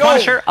unmuted? Just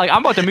Punisher? Like, I'm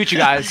about to mute you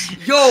guys.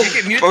 Yo, You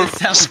can mute Bro, the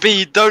sound.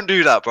 Speed, don't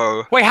do that,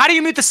 bro. Wait, how do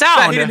you mute the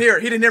sound? he didn't hear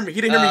me.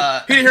 He didn't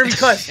hear me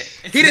cuss. It's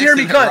He didn't hear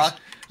me next to the cuss. rock.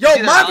 Yo, See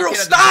the rock Mongraal, here?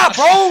 stop,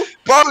 bro.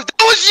 Bro, that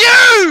was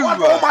you!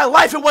 All my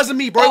life, it wasn't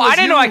me, bro. Oh, It was I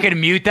didn't know you. I could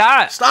mute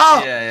that.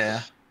 Stop.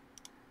 Yeah.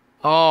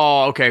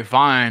 Oh, okay,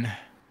 fine.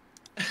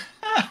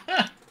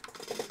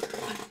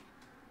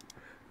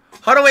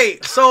 Hold on,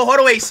 wait. So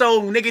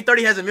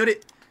NickEH30 hasn't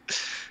muted.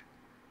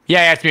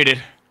 Yeah, it's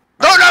muted.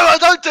 No,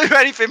 don't do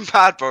anything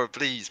bad, bro.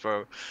 Please,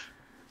 bro.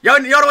 Yo,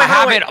 wait, I hold on,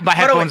 have wait. it, my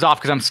headphones off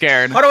because I'm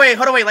scared. Hold on, wait.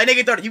 Like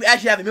NickEH30, you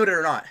actually have it muted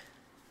or not?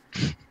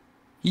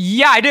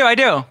 Yeah, I do. Are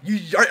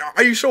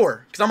you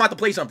sure? Because I'm about to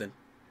play something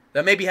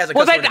that maybe has a.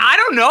 Well, cuss word in it. I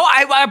don't know.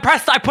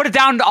 I put it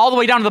down all the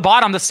way down to the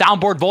bottom, the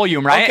soundboard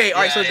volume, right? Okay,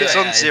 all right, so Yeah, good. It's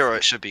yeah. on 0.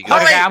 It should be good.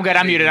 Hold on, Okay, wait. I'm good.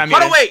 I'm muted. Hold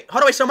on, wait.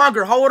 So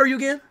Mongraal, how old are you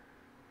again?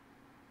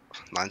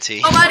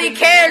 19. Nobody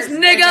cares,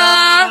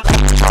 nigga.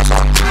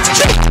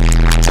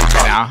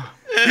 Now.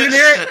 You didn't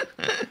hear it?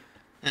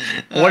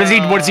 What is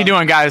he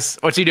doing, guys?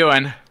 What's he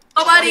doing?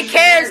 Nobody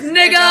cares,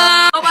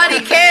 nigga. Nobody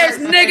cares,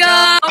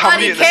 nigga.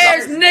 Nobody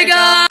cares,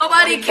 nigga.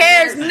 Nobody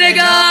cares,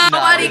 nigga.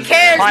 Nobody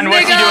cares, Fine,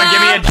 what's he doing?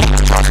 Give me a.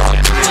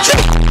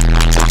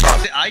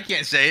 I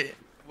can't say it.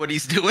 What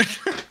he's doing.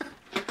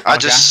 I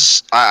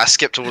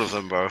skipped all of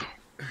them, bro.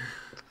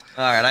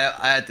 Alright,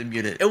 I had to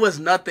mute it. It was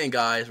nothing,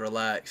 guys.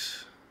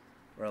 Relax.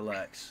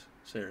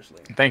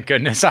 Seriously. Thank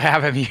goodness I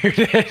have it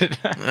muted.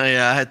 Oh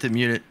yeah, I had to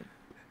mute it.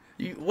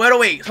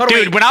 Wait. Hold on,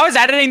 Dude, wait. when I was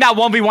editing that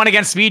 1v1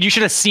 against Speed, you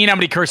should have seen how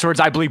many curse words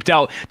I bleeped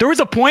out. There was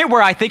a point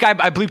where I think I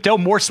bleeped out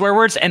more swear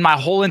words in my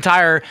whole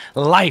entire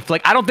life.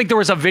 Like, I don't think there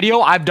was a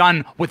video I've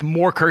done with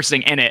more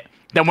cursing in it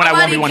than when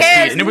Nobody I 1v1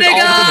 cares, Speed. And it was all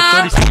within the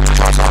 30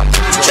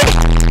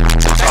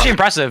 seconds. It's actually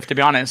impressive, to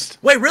be honest.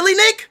 Wait, really,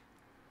 Nick?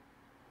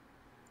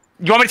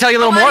 You want me to tell you a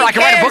little more? I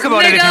can write a book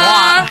about it if you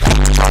want.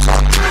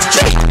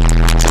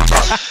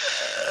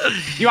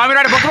 You want me to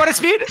write a book about it,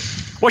 Speed?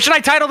 What should I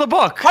title the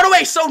book? Hold on,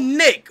 wait. So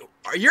Nick,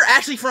 you're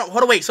actually from?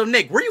 Hold on, wait. So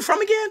Nick, where are you from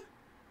again?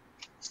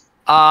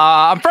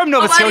 I'm from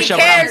Nova Nobody Scotia, but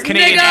cares, I'm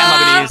Canadian nigga.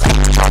 and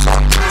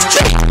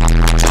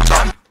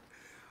Lebanese.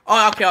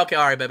 Oh, okay.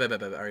 All right, bet. All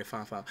right,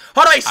 fine. Hold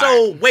on, wait.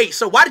 So wait.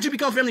 So why did you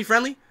become family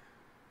friendly?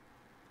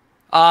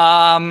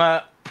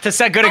 To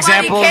set good Nobody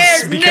examples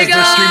cares, because nigga.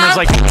 there's streamers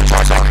like.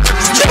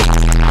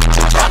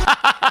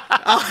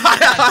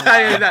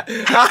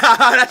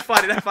 That's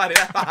funny.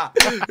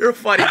 You're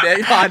funny,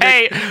 man.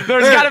 Hey,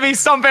 there's got to be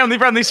some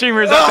family-friendly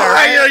streamers out there,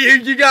 right?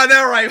 You got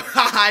that right.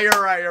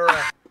 You're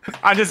right.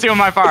 I'm just doing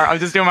my part.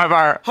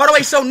 Hold on,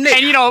 wait. So Nick,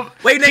 And you know,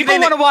 wait, Nick, people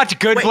Nick, want to watch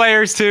good wait.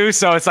 players too,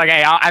 so it's like,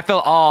 hey, I fill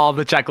all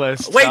the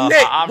checklists. wait, so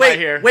Nick, I'm wait, right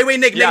here. wait,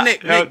 Nick, Yeah,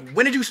 Nick. no.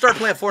 When did you start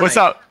playing Fortnite? What's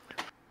up?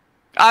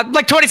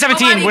 Like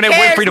 2017 Nobody when it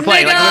went cares, free to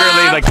play, like nigga.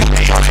 literally, like.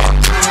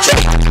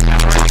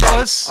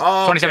 Oh,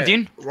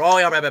 2017. Okay. Oh,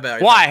 yeah,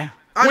 right. Why?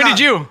 When know. did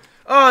you?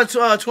 It's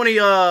 20.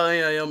 Yeah,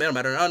 it don't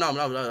matter. No.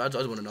 I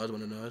just want to know.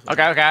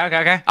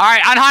 Okay. All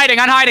right, on hiding,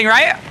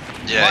 right?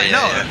 Yeah, Why? yeah, No,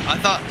 yeah. I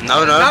thought.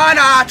 No, no. Nah,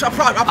 I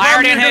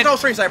promise you, hit. there's no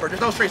street sniper.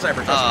 There's no street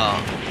sniper. Trust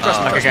me.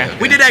 Trust me. okay.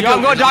 We did that Yo,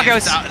 good. go,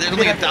 Dockos. There's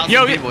only 1,000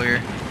 Yo, people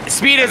here.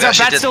 Speed, is I our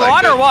actually bet did still like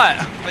on or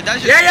that. what? But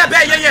that's just,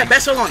 Yeah.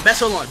 Bet still on.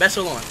 Bet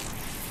still on.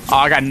 Oh,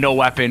 I got no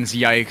weapons.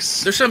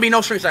 Yikes. There shouldn't be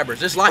no street snipers.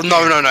 Just lock.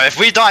 No. If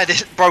we die,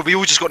 bro, we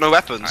all just got no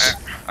weapons.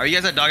 Are you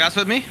guys at doghouse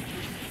with me?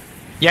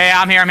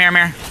 Yeah, I'm here.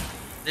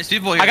 There's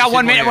people here. I got there's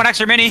one people here. one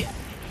extra mini.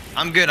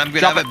 I'm good. I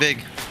Drop have it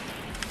big.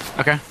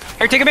 Okay.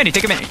 Here, take a mini.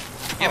 Give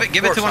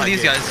it to one of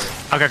these guys.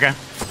 Okay.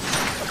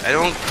 I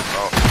don't.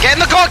 Oh. Get in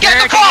the car! Get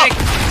in the car!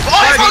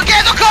 Oh,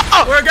 get in the car!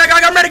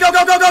 I'm ready. Go.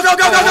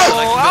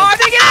 Oh,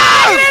 take it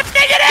in!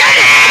 Take it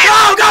in!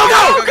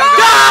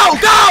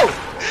 Go.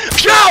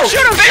 Shoot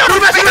him! Shoot the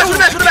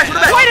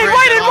back.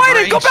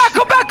 Wait!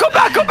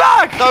 Go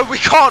back! No, we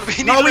can't. We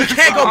need No, we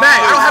can't go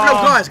back. I don't have no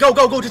guns.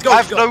 Go. Just go.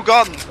 I have no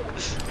gun.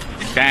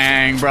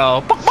 Dang,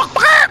 bro.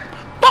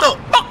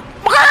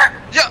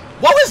 Yeah.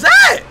 What was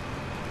that?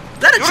 Is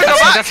that a You wanna go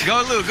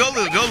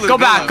chicken?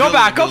 back? Go,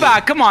 Luke. Go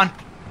back. Come on.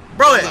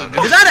 Bro, is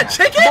that a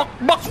chicken?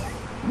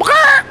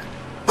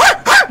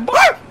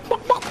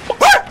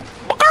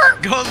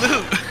 Go,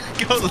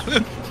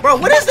 Luke. Bro,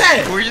 what is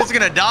that? We're just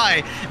gonna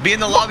die. Be in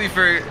the lobby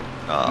for.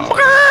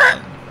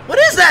 What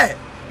is that?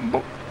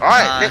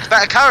 Alright, Nick's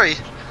better carry.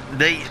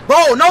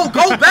 Bro, no,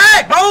 go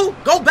back, bro.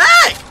 Go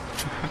back.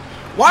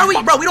 Why are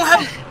we, bro? We don't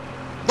have.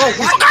 Bro,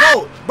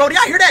 what? Bro, did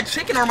y'all hear that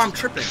chicken or am I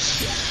tripping?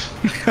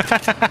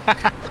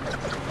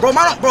 Bro, am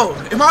I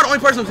the only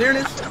person who's hearing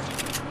this?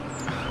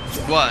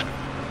 What?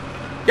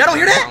 Y'all don't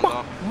hear that?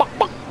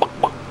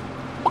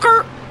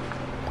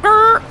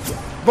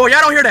 Bro,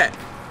 y'all don't hear that?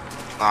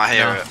 I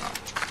hear it.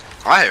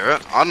 I hear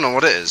it. I don't know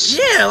what it is.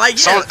 Yeah,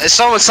 like, yeah. It's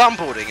someone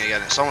sampling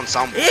again. It's someone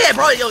sampling. Yeah,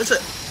 bro, yo, it's a.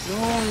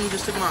 Yo, you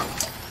just took my.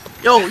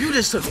 Yo, you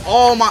just took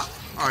all my.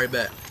 Alright,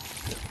 bet.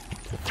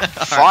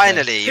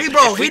 Finally, if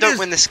we don't just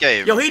win this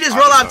game. Yo, he just I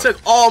real don't life know.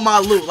 took all my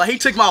loot. Like, he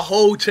took my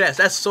whole chest.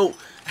 That's so.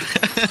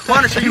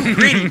 Punisher, you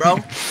greedy, bro.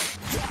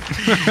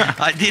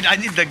 I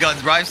need the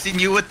guns, bro. I've seen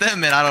you with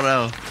them, and I don't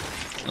know.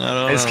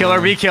 It's kill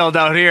or be killed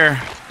out here.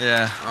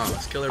 Yeah. Oh,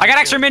 it's killer. I got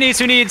extra minis.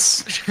 Who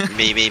needs?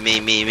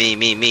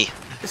 Me.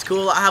 It's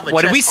cool. I have a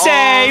What did chest. we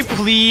say?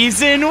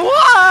 Please and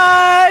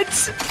what?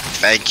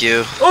 Thank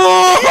you.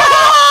 Oh,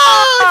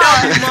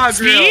 that was my girl.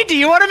 Speed, do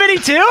you want a mini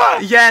too?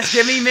 Yes,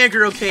 give me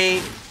Mongraal,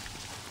 King.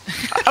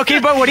 Okay,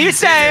 but what do you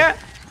say?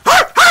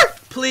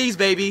 Please,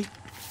 baby.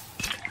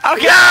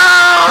 Okay.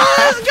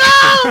 Let's go!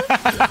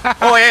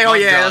 Oh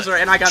yeah, that's right.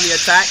 And I got the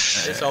attack.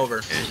 It's over.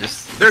 It's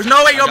just. There's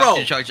no way, yo, bro.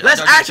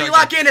 Let's actually Chug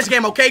lock in this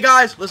game, okay,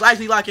 guys? Let's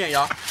actually lock in,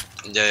 y'all.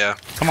 Yeah.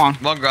 Come on.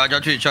 Mongraal,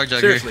 don't treat Chug here.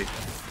 Seriously.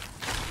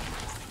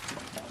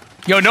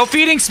 Yo, no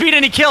feeding Speed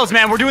any kills,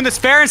 man. We're doing this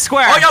fair and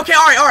square. Oh, yeah, okay,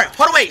 all right.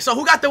 Hold on, wait. So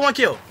who got the one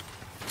kill?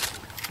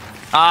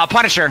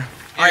 Punisher.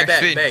 All right,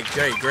 Speed. bet.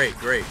 Great.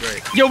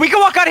 Yo, we can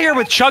walk out of here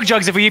with chug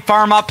jugs if we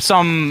farm up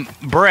some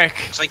brick.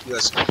 Thank you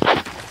guys.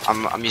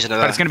 I'm using it But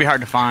there. it's gonna be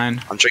hard to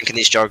find. I'm drinking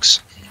these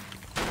jugs.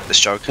 This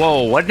jug.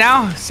 Whoa, what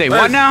now? Say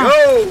Let's what now?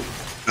 go.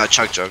 No,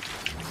 chug jug.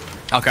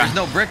 Okay. There's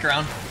no brick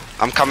around.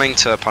 I'm coming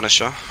to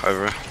Punisher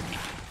over.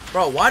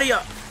 Bro, why do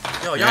y'all...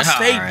 Yo, y'all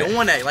stay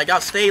doing that. Like, y'all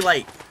stay,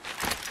 like,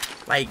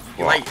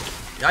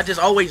 y'all just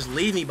always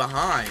leave me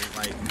behind.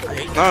 Like, I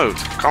hate that. No,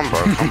 come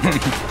bro.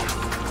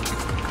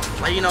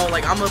 Like, you know,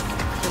 like, I'm a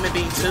human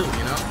being too,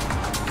 you know?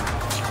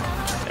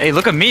 Hey,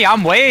 look at me.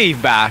 I'm way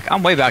back.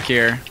 I'm way back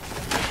here.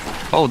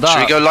 Hold up.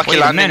 Should we go lucky Wait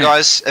a landing, minute.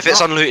 guys? If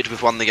it's unlooted,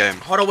 we've won the game.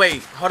 Hold on,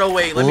 wait.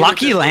 Let me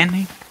Lucky look this-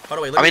 landing?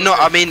 Hold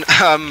on,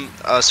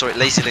 wait. Sorry,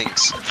 Lazy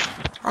Links.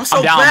 I'm so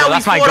I'm down, glad bro. we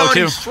That's my fought all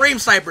go-to. these stream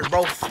snipers,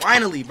 bro.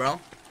 Finally, bro.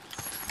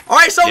 All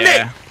right, so Yeah.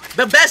 Nick,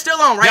 the bet's still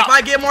on, right? Yeah. If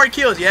I get more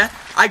kills, yeah,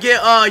 I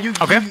get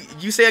Okay.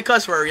 you say a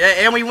cuss word, yeah,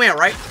 and we win,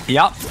 right?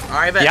 Yep. All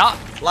right, bet. Yeah.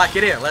 Lock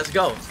it in. Let's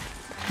go.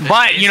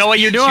 But you know what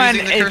you're doing?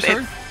 Choosing the curse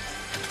word?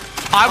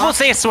 I will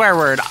say a swear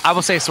word.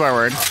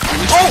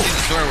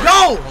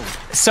 No.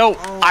 So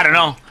I don't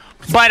know.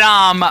 But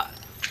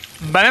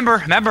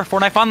remember,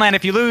 Fortnite Funland.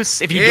 If you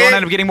lose, if you don't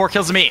end up getting more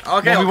kills than me,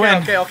 Okay. when we win.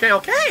 Okay.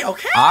 All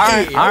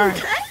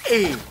right.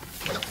 Okay.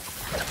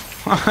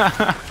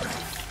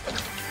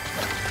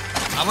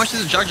 How much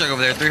is a jug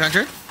over there?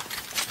 300?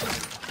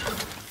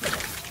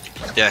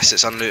 Yes,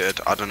 it's unlooted.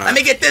 I don't know. Let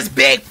me get this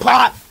big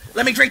pot.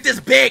 Let me drink this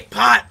big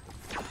pot.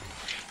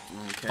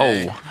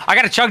 Okay. Oh, I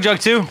got a chug jug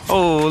too.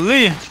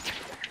 Holy.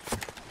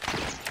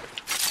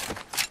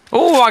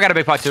 Oh, I got a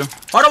big pot too.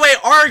 Hold on, wait.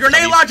 Are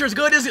grenade launchers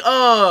good this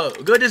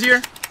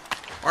year?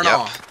 Or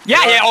no? Yeah.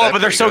 Oh, They're but they're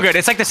pretty so good. good.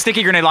 It's like the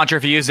sticky grenade launcher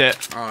if you use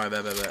it. All right,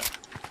 bet.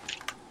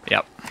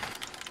 Yep.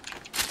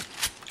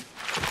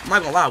 I'm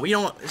not gonna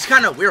lie. It's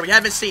kind of weird. We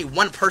haven't seen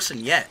one person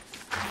yet.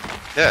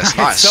 Yeah, it's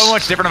nice. It's so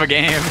much different of a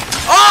game.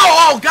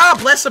 Oh, God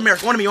bless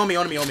America. On me. Oh,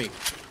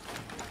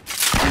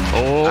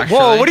 Actually-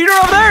 whoa! What are you doing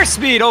over there,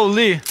 Speed?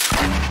 Holy.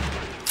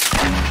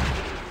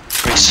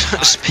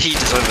 Speed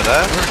is over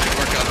there.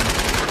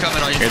 We're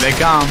coming on you. Here they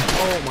come.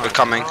 Oh my We're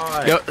coming.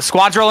 God. Yo,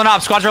 squad's rolling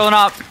up. Help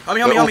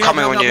me. We're all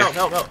coming on you.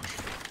 Help.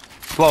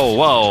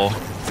 Whoa.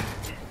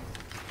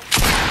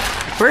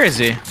 Where is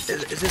he? It's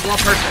just one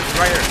person. He's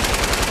right here.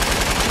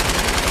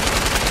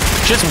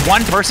 Just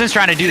one person's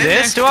trying to do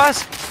this to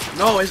us?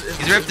 No, it's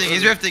He's rifting.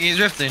 He's rifting. He's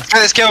rifting.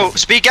 Get this kill.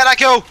 Speed, get that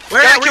kill.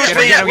 Where Get at? that kill, Where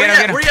Speed. at? Where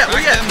at? Where at?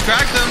 Where at?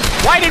 Cracked him.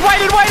 Whited!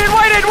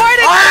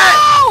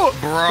 Oh, No!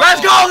 Bro.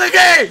 let's go,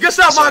 Nick. Good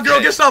stuff, my girl.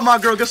 okay. Good stuff, my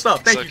girl. Good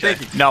stuff. Thank you. okay.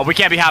 Thank you. No, we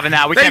can't be having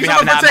that. We Thank can't be you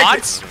so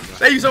having much for that, taking mods. it.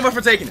 Thank you so much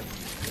for taking it.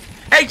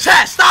 Hey,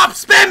 chat, stop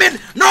spamming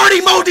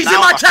naughty emojis in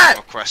my my chat.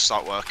 request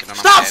start working. And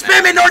Stop I'm getting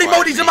spamming it. naughty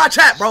Right, emojis in my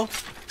chat, bro.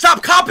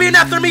 Stop copying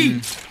after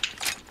me.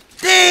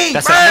 Dang,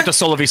 That's it. I'm bruh. with the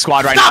Soul of V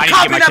squad right Stop now.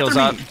 I need to get my copying kills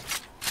after up. me.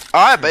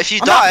 Alright, but if you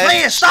I'm not die,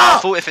 playing, it's not our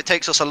stop. fault if it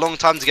takes us a long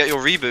time to get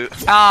your reboot.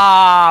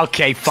 Ah,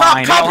 okay,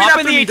 fine. copying Hop in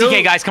after the me, 80K,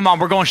 dude. guys. Come on,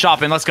 we're going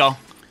shopping. Let's go.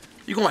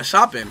 You going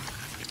shopping?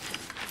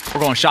 We're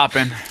going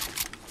shopping.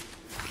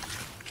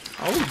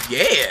 Oh,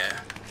 yeah.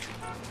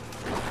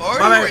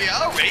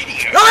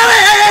 Radio. No,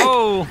 hey.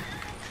 Oh.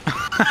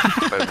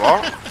 Wait,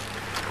 what?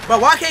 Bro,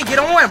 why I can't get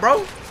on,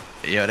 bro?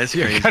 Yo, that's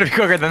crazy. Gotta be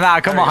quicker than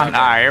that. Come on.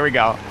 All right, here we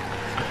go.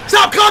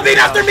 Stop copying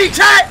after me,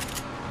 chat.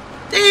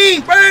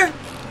 Dang, bro.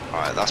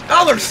 Alright, that's better.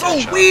 Y'all are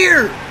so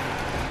weird.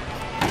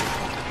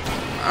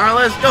 Alright,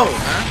 let's go,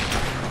 man.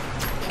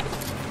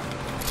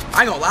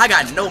 I ain't gonna lie, I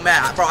got no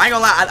mats. Bro, I ain't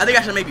gonna lie, I think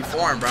I should maybe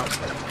foreign, bro.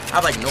 I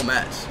have like no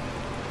mats.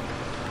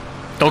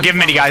 Don't give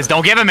him any, guys.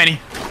 Don't give him any.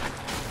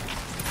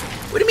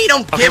 What do you mean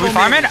don't Okay, give we them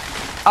farming? any?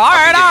 All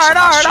right.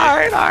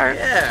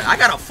 Yeah, I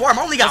got a farm.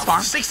 I only got That's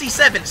fine.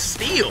 67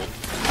 steel.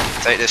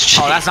 Take this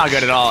cheat. Oh, that's not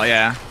good at all.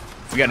 Yeah.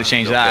 We gotta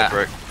change that.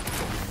 Brick.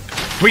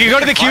 We can go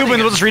to the cube fighting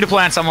and it. we'll just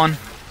redeploy on someone.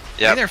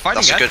 Yeah, they're fighting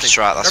that's a good Dusty.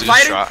 strat. That's a They're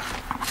good fighting?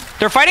 strat.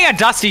 They're fighting at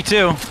Dusty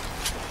too.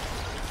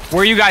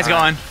 Where are you guys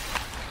going?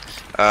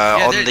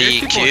 Yeah, On there's the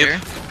people cube.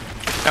 here.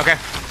 Okay.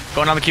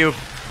 Going on the cube.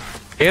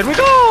 Here we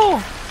go.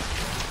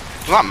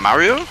 Is that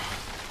Mario?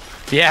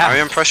 Yeah.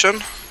 Mario impression?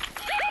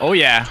 Oh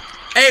yeah.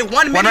 Hey,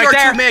 one mini right or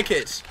there. 2 med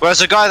kits? Where's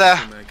the guy there?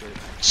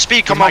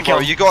 Speed, come my on, bro.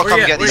 kill. You gotta Where come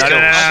you get at? these Where you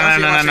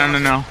kills.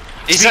 at? No.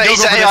 He's Speed, a go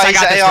for this. AI, I he's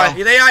got a this, AI. bro.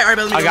 You they alright,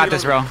 alright, I got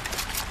this, bro.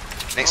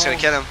 Nick's gonna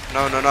kill him.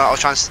 No, I'll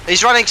try and...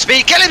 He's running,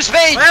 Speed! Kill him,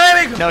 Speed!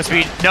 Wait. No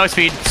speed. No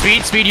speed.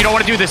 Speed. You don't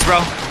want to do this, bro.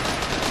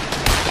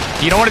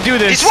 You don't want to do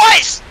this. He's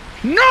white!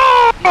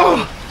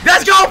 No.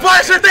 Let's go,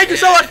 Punisher. Thank you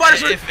so much,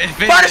 Punisher.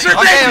 Punisher,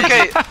 thank you.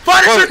 Okay.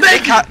 Punisher, Bro,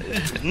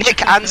 thank you.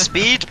 Nick and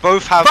Speed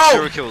both have Bro,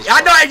 0 kills.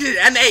 I know,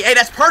 and hey,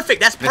 that's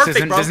perfect. That's perfect,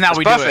 This bro. isn't how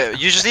we do Perfect.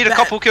 it. You just need a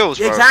couple kills,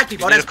 bro. Exactly,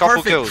 bro. You need That's a couple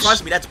perfect. kills.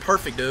 Trust me, that's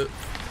perfect, dude.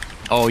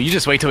 Oh, you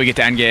just wait till we get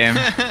to end game.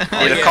 You need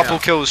yeah. a couple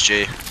kills,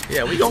 G.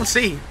 Yeah, we gonna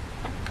see.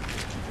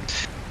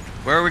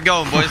 Where are we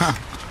going, boys?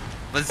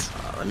 Let's.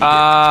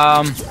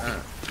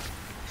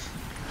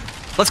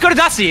 Let's go to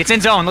Dusty. It's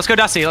in zone. Let's go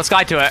Dusty. Let's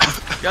guide to it.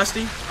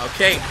 Dusty.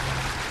 Okay.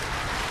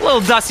 A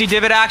little Dusty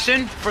divot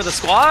action for the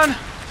squad. I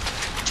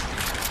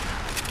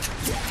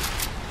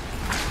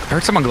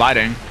heard someone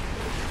gliding.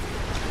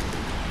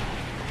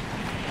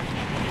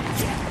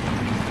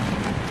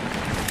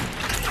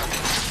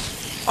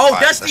 Oh,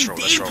 Alright, Dusty let's roll,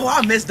 let's Depot. roll.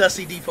 I miss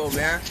Dusty Depot,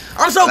 man.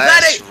 I'm so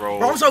glad Let's they, roll.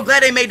 bro. I'm so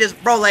glad they made this,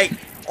 bro. Like,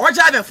 aren't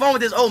you having fun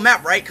with this old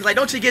map, right? Cause like,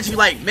 don't you get you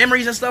like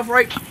memories and stuff,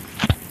 right?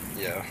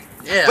 Yeah.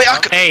 Yeah. Wait,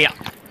 bro. Hey,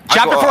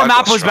 chapter got- 4 I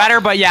map got was strat.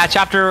 better, but yeah,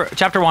 chapter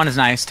 1 is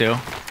nice too.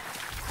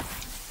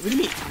 What do you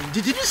mean?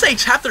 Did you say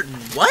chapter?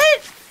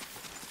 What?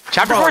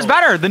 Chapter Bro. 4 is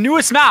better. The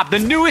newest map. The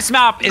newest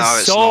map is No,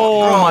 it's so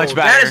not. Bro, much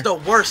better. that is the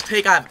worst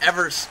take I've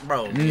ever,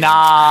 bro.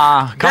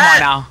 Nah, come That- on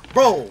now.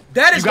 Bro,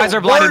 that is You guys the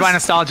are blinded by worst-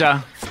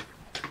 nostalgia.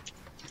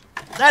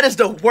 That is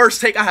the worst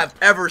take I have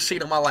ever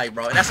seen in my life,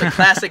 bro. And that's a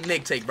classic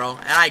Nick take, bro.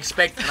 And I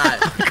expect not.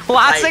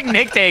 Classic like,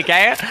 Nick take,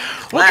 eh?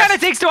 What Class- kind of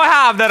takes do I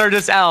have that are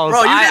just L's?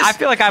 Bro, I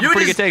feel like I have you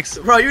pretty just- good takes.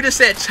 Bro, you just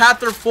said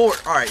chapter 4.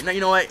 All right, now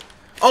you know what?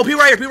 Oh, P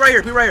right here, P right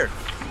here, P right here.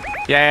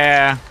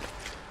 Yeah.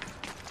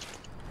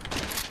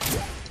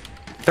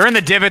 They're in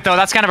the divot though.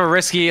 That's kind of a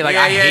risky. Like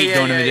I hate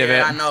going in the divot.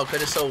 Yeah, I know,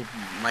 cause it's so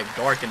like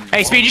dark and.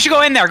 Hey, Speed, you should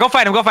go in there. Go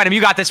fight him. Go fight him.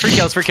 You got this. Free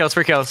kills. Free kills.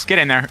 Free kills. Get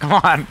in there. Come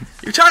on.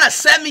 You trying to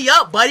set me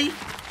up, buddy?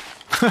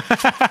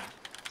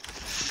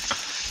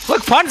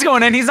 Look, Pun's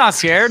going in. He's not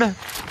scared.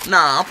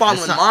 Nah, I'm following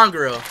It's not-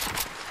 Mongraal.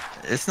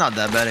 It's not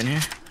that bad in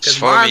here. Just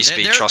follow mine- me,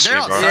 Speed. they're- Trust they're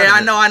me, bro. outside. Yeah,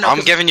 I know. I'm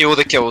 'cause- giving you all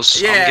the kills.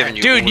 Yeah. I'm giving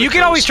you Dude, all the you can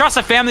kills. always trust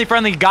a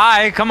family-friendly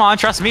guy. Come on,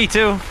 trust me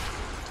too.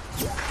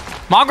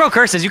 Mongraal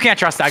curses. You can't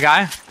trust that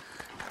guy.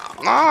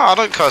 Nah, I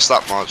don't curse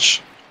that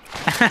much.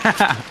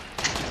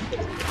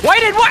 Why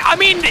did what? I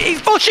mean, he's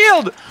full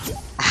shield.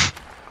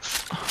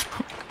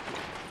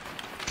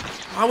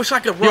 I wish I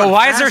could run. Yo,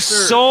 why is there faster.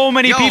 so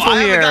many Yo, people I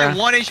have here? a guy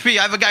 1 HP.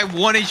 I have a guy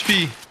 1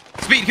 HP.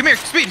 Speed, come here.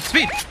 Speed.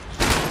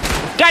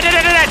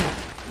 Dead.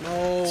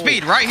 No.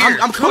 Speed, right here.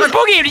 I'm coming. Who's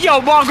boogieing?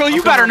 Yo, Mongraal,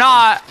 you better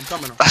not. I'm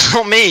coming. That's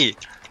not me.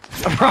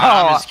 I'm Bro.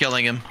 just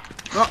killing him.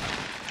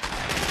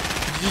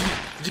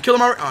 Did you kill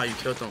him already? Oh, you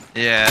killed him.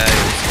 Yeah.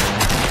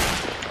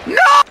 No!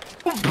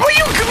 What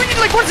you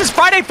like? What's this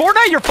Friday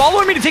Fortnite? You're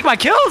following me to take my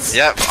kills?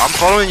 Yep, I'm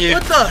following you.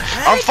 What the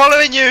heck? I'm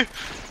following you.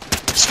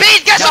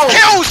 Speed, get some No.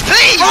 kills,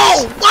 please!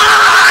 Oh,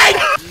 why?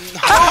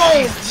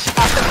 Oh,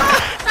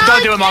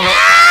 Don't do it, Mongraal.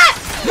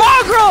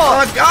 Mongraal!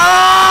 my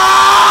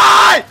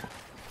God!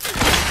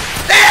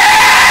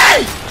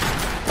 Hey!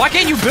 Why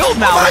can't you build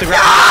now? Oh with the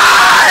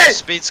my God!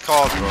 Speed's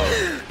card, bro.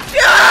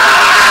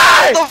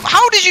 God!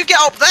 How did you get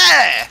up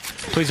there?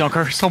 Please don't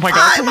curse. Oh my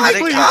God. Oh my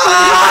Please.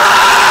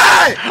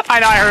 God! I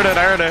know. I heard it.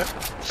 I heard it.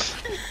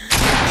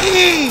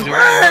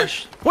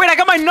 Wait, I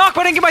got my knock,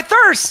 but I didn't get my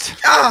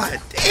thirst. God!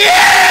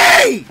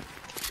 Yay!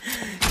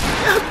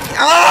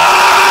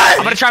 God!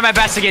 I'm gonna try my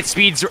best to get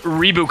Speed's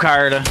reboot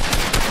card.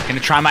 Gonna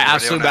try my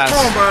absolute best.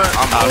 Come on, bro.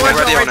 I'm already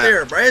ready right on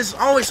there, bro. There's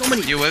always so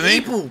many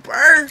people,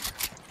 bro.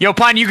 Yo,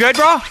 Pun, you good,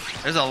 bro?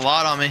 There's a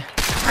lot on me.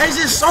 There's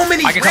just so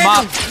many I can come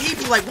random up.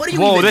 people. Like, what are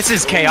you Whoa, even this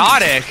is doing?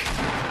 chaotic.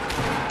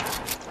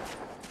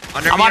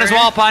 Under I'm me on his right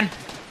wall, here? Pun.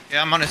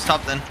 Yeah, I'm on his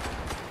top then.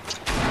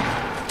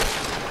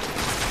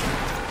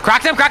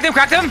 Cracked him, cracked him,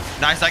 cracked him.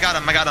 Nice, I got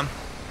him.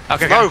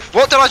 Okay, No, okay.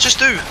 what did I just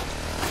do?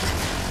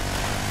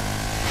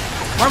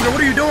 Mongraal,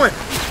 what are you doing?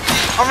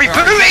 I'm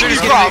rebooting,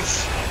 bruv.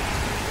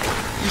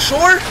 You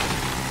sure?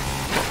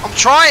 I'm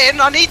trying.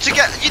 You need to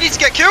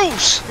get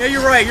kills. Yeah,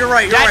 you're right. You're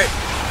right.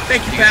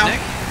 Thank you, pal.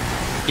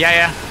 Yeah,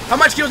 yeah. How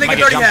much kills Might NickEH30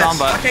 get jumped has? on,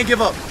 but- I can't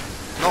give up.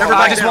 No, Never Oh,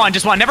 back just down. one,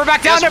 just one. Never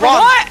back down, Just never one.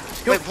 what?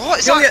 Wait, what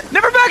is Yo, that? yeah.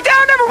 Never back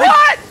down, never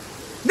what?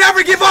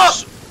 Never give up,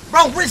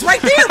 bro. It's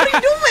right there. What are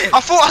you doing? I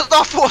thought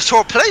I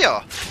saw a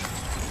player.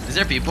 Is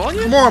there people on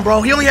you? Come on,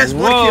 bro. He only has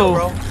one Whoa. kill,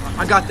 bro.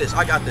 I got this.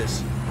 I got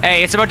this.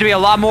 Hey, it's about to be a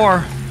lot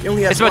more. He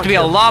only has It's about one to be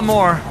a kill. lot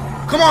more.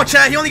 Come on,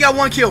 Chad. He only got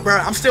one kill, bro.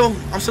 I'm still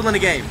in the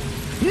game.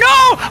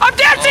 No! I'm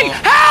dancing! Oh.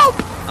 Help!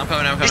 I'm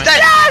coming. He's dead.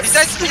 Yes! He's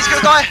dead. He's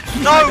gonna die.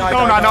 No.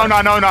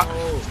 No.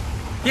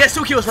 He has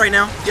 2 kills right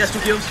now. He has 2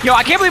 kills. Yo,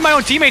 I can't believe my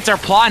own teammates are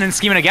plotting and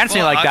scheming against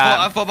me like I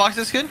that. full box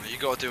this kid. You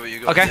gotta do what you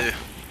gotta Okay. do.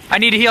 I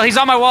need to heal. He's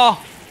on my wall.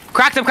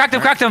 Cracked him.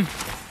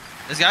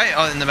 This guy?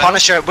 Oh, in the middle.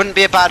 Punisher, it wouldn't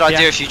be a bad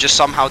idea Yeah. if you just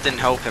somehow didn't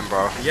help him,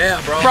 bro. Yeah,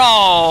 bro.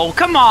 Bro,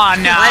 come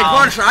on now. Hey,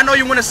 Punisher, I know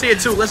you want to see it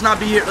too. Let's not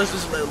be here.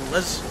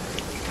 Let's.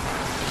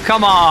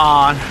 Come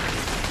on.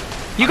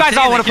 You guys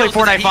all want to play taking the kills Fortnite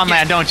so that he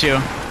Funland, don't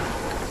you?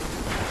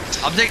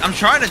 I'm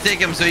trying to take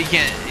him so he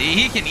can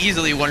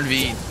easily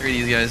 1v3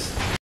 these guys.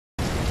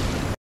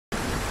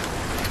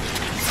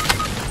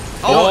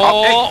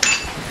 Oh.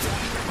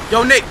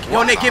 Yo, Nick,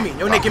 give me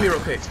real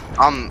quick.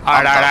 All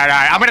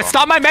right. I'm gonna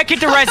stop my medkit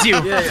to res you.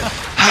 Yeah.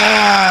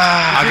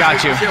 I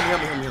got you. Heal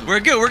me. We're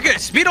good.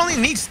 Speed only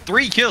needs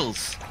 3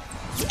 kills.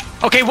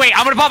 Okay, wait.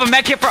 I'm gonna pop a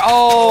medkit for.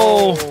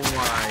 Oh. Oh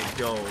my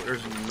God.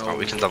 There's no. Oh,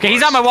 we can double. Okay,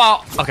 he's on my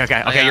wall. Okay.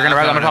 Yeah, You're gonna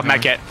res. I'm gonna pop I'm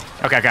medkit.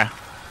 Okay.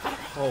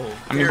 Oh,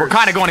 I mean, we're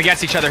kind of going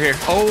against each other here.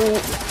 Oh.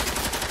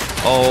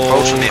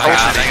 Hold for me. I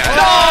got it.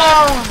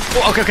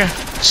 Oh, okay.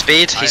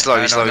 Speed. He's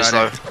low. He's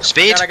low.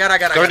 Speed. I got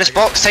Go in it. this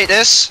box. Take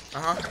this.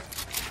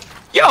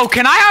 Yo,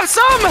 can I have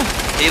some?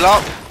 Heal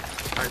up.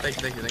 All right,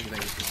 thank you.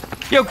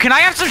 Yo, can I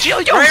have some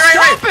shield? Yo, Right.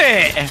 stop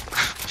it!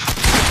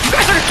 You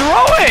guys are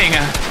throwing.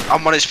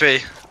 I'm on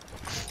HP.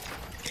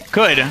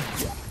 Good.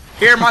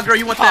 Here, my girl,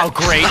 you want that? Oh,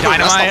 great, That's not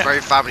dynamite.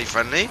 very family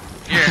friendly.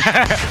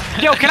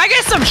 Yo, can I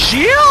get some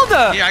shield?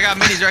 Yeah, I got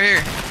minis right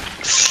here.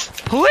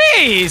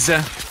 Please.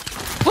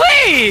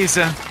 Please,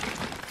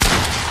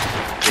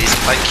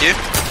 thank you.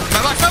 My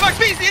box,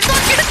 please. It's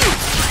not getting you.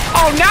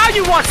 Oh, now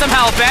you want some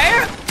help,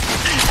 eh?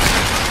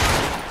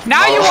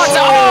 Now you want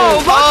some.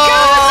 Oh, look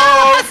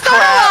at it's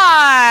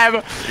alive.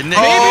 Maybe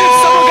if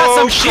someone got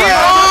some shield.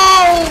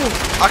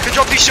 I can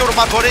drop you shield on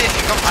my body if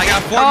you come. I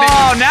got 4 minis.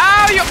 Oh,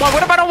 now you. Well,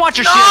 what if I don't want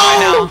your shield right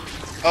now?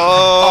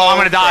 Oh, I'm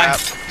gonna die. crap.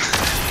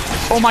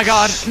 Oh my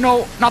God,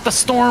 no, not the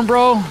storm,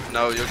 bro.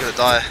 No, you're gonna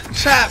die.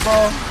 Chat,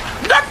 bro.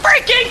 The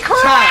freaking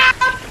crap!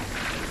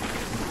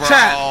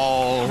 Chat.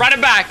 Run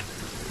it back.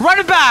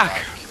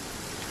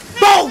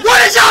 Bro,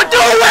 what is y'all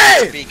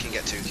doing? Speed can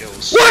get 2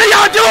 kills. What are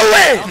y'all I don't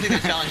doing?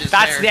 think that challenge is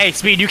That's fair. hey,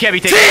 Speed. You can't be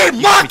taking.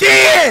 Team, lock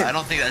in. I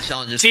don't think that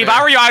challenge is See, if fair.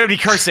 I were you, I would be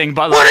cursing.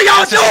 But What are y'all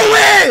that's just me.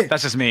 doing?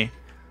 That's just me.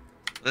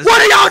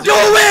 What are y'all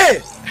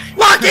doing?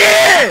 Lock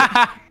in.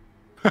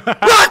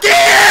 Lock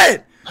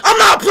in. I'm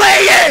not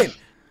playing.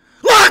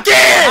 Lock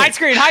in. Hide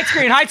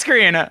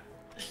screen.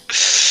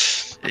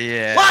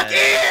 Yeah. Lock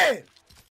in.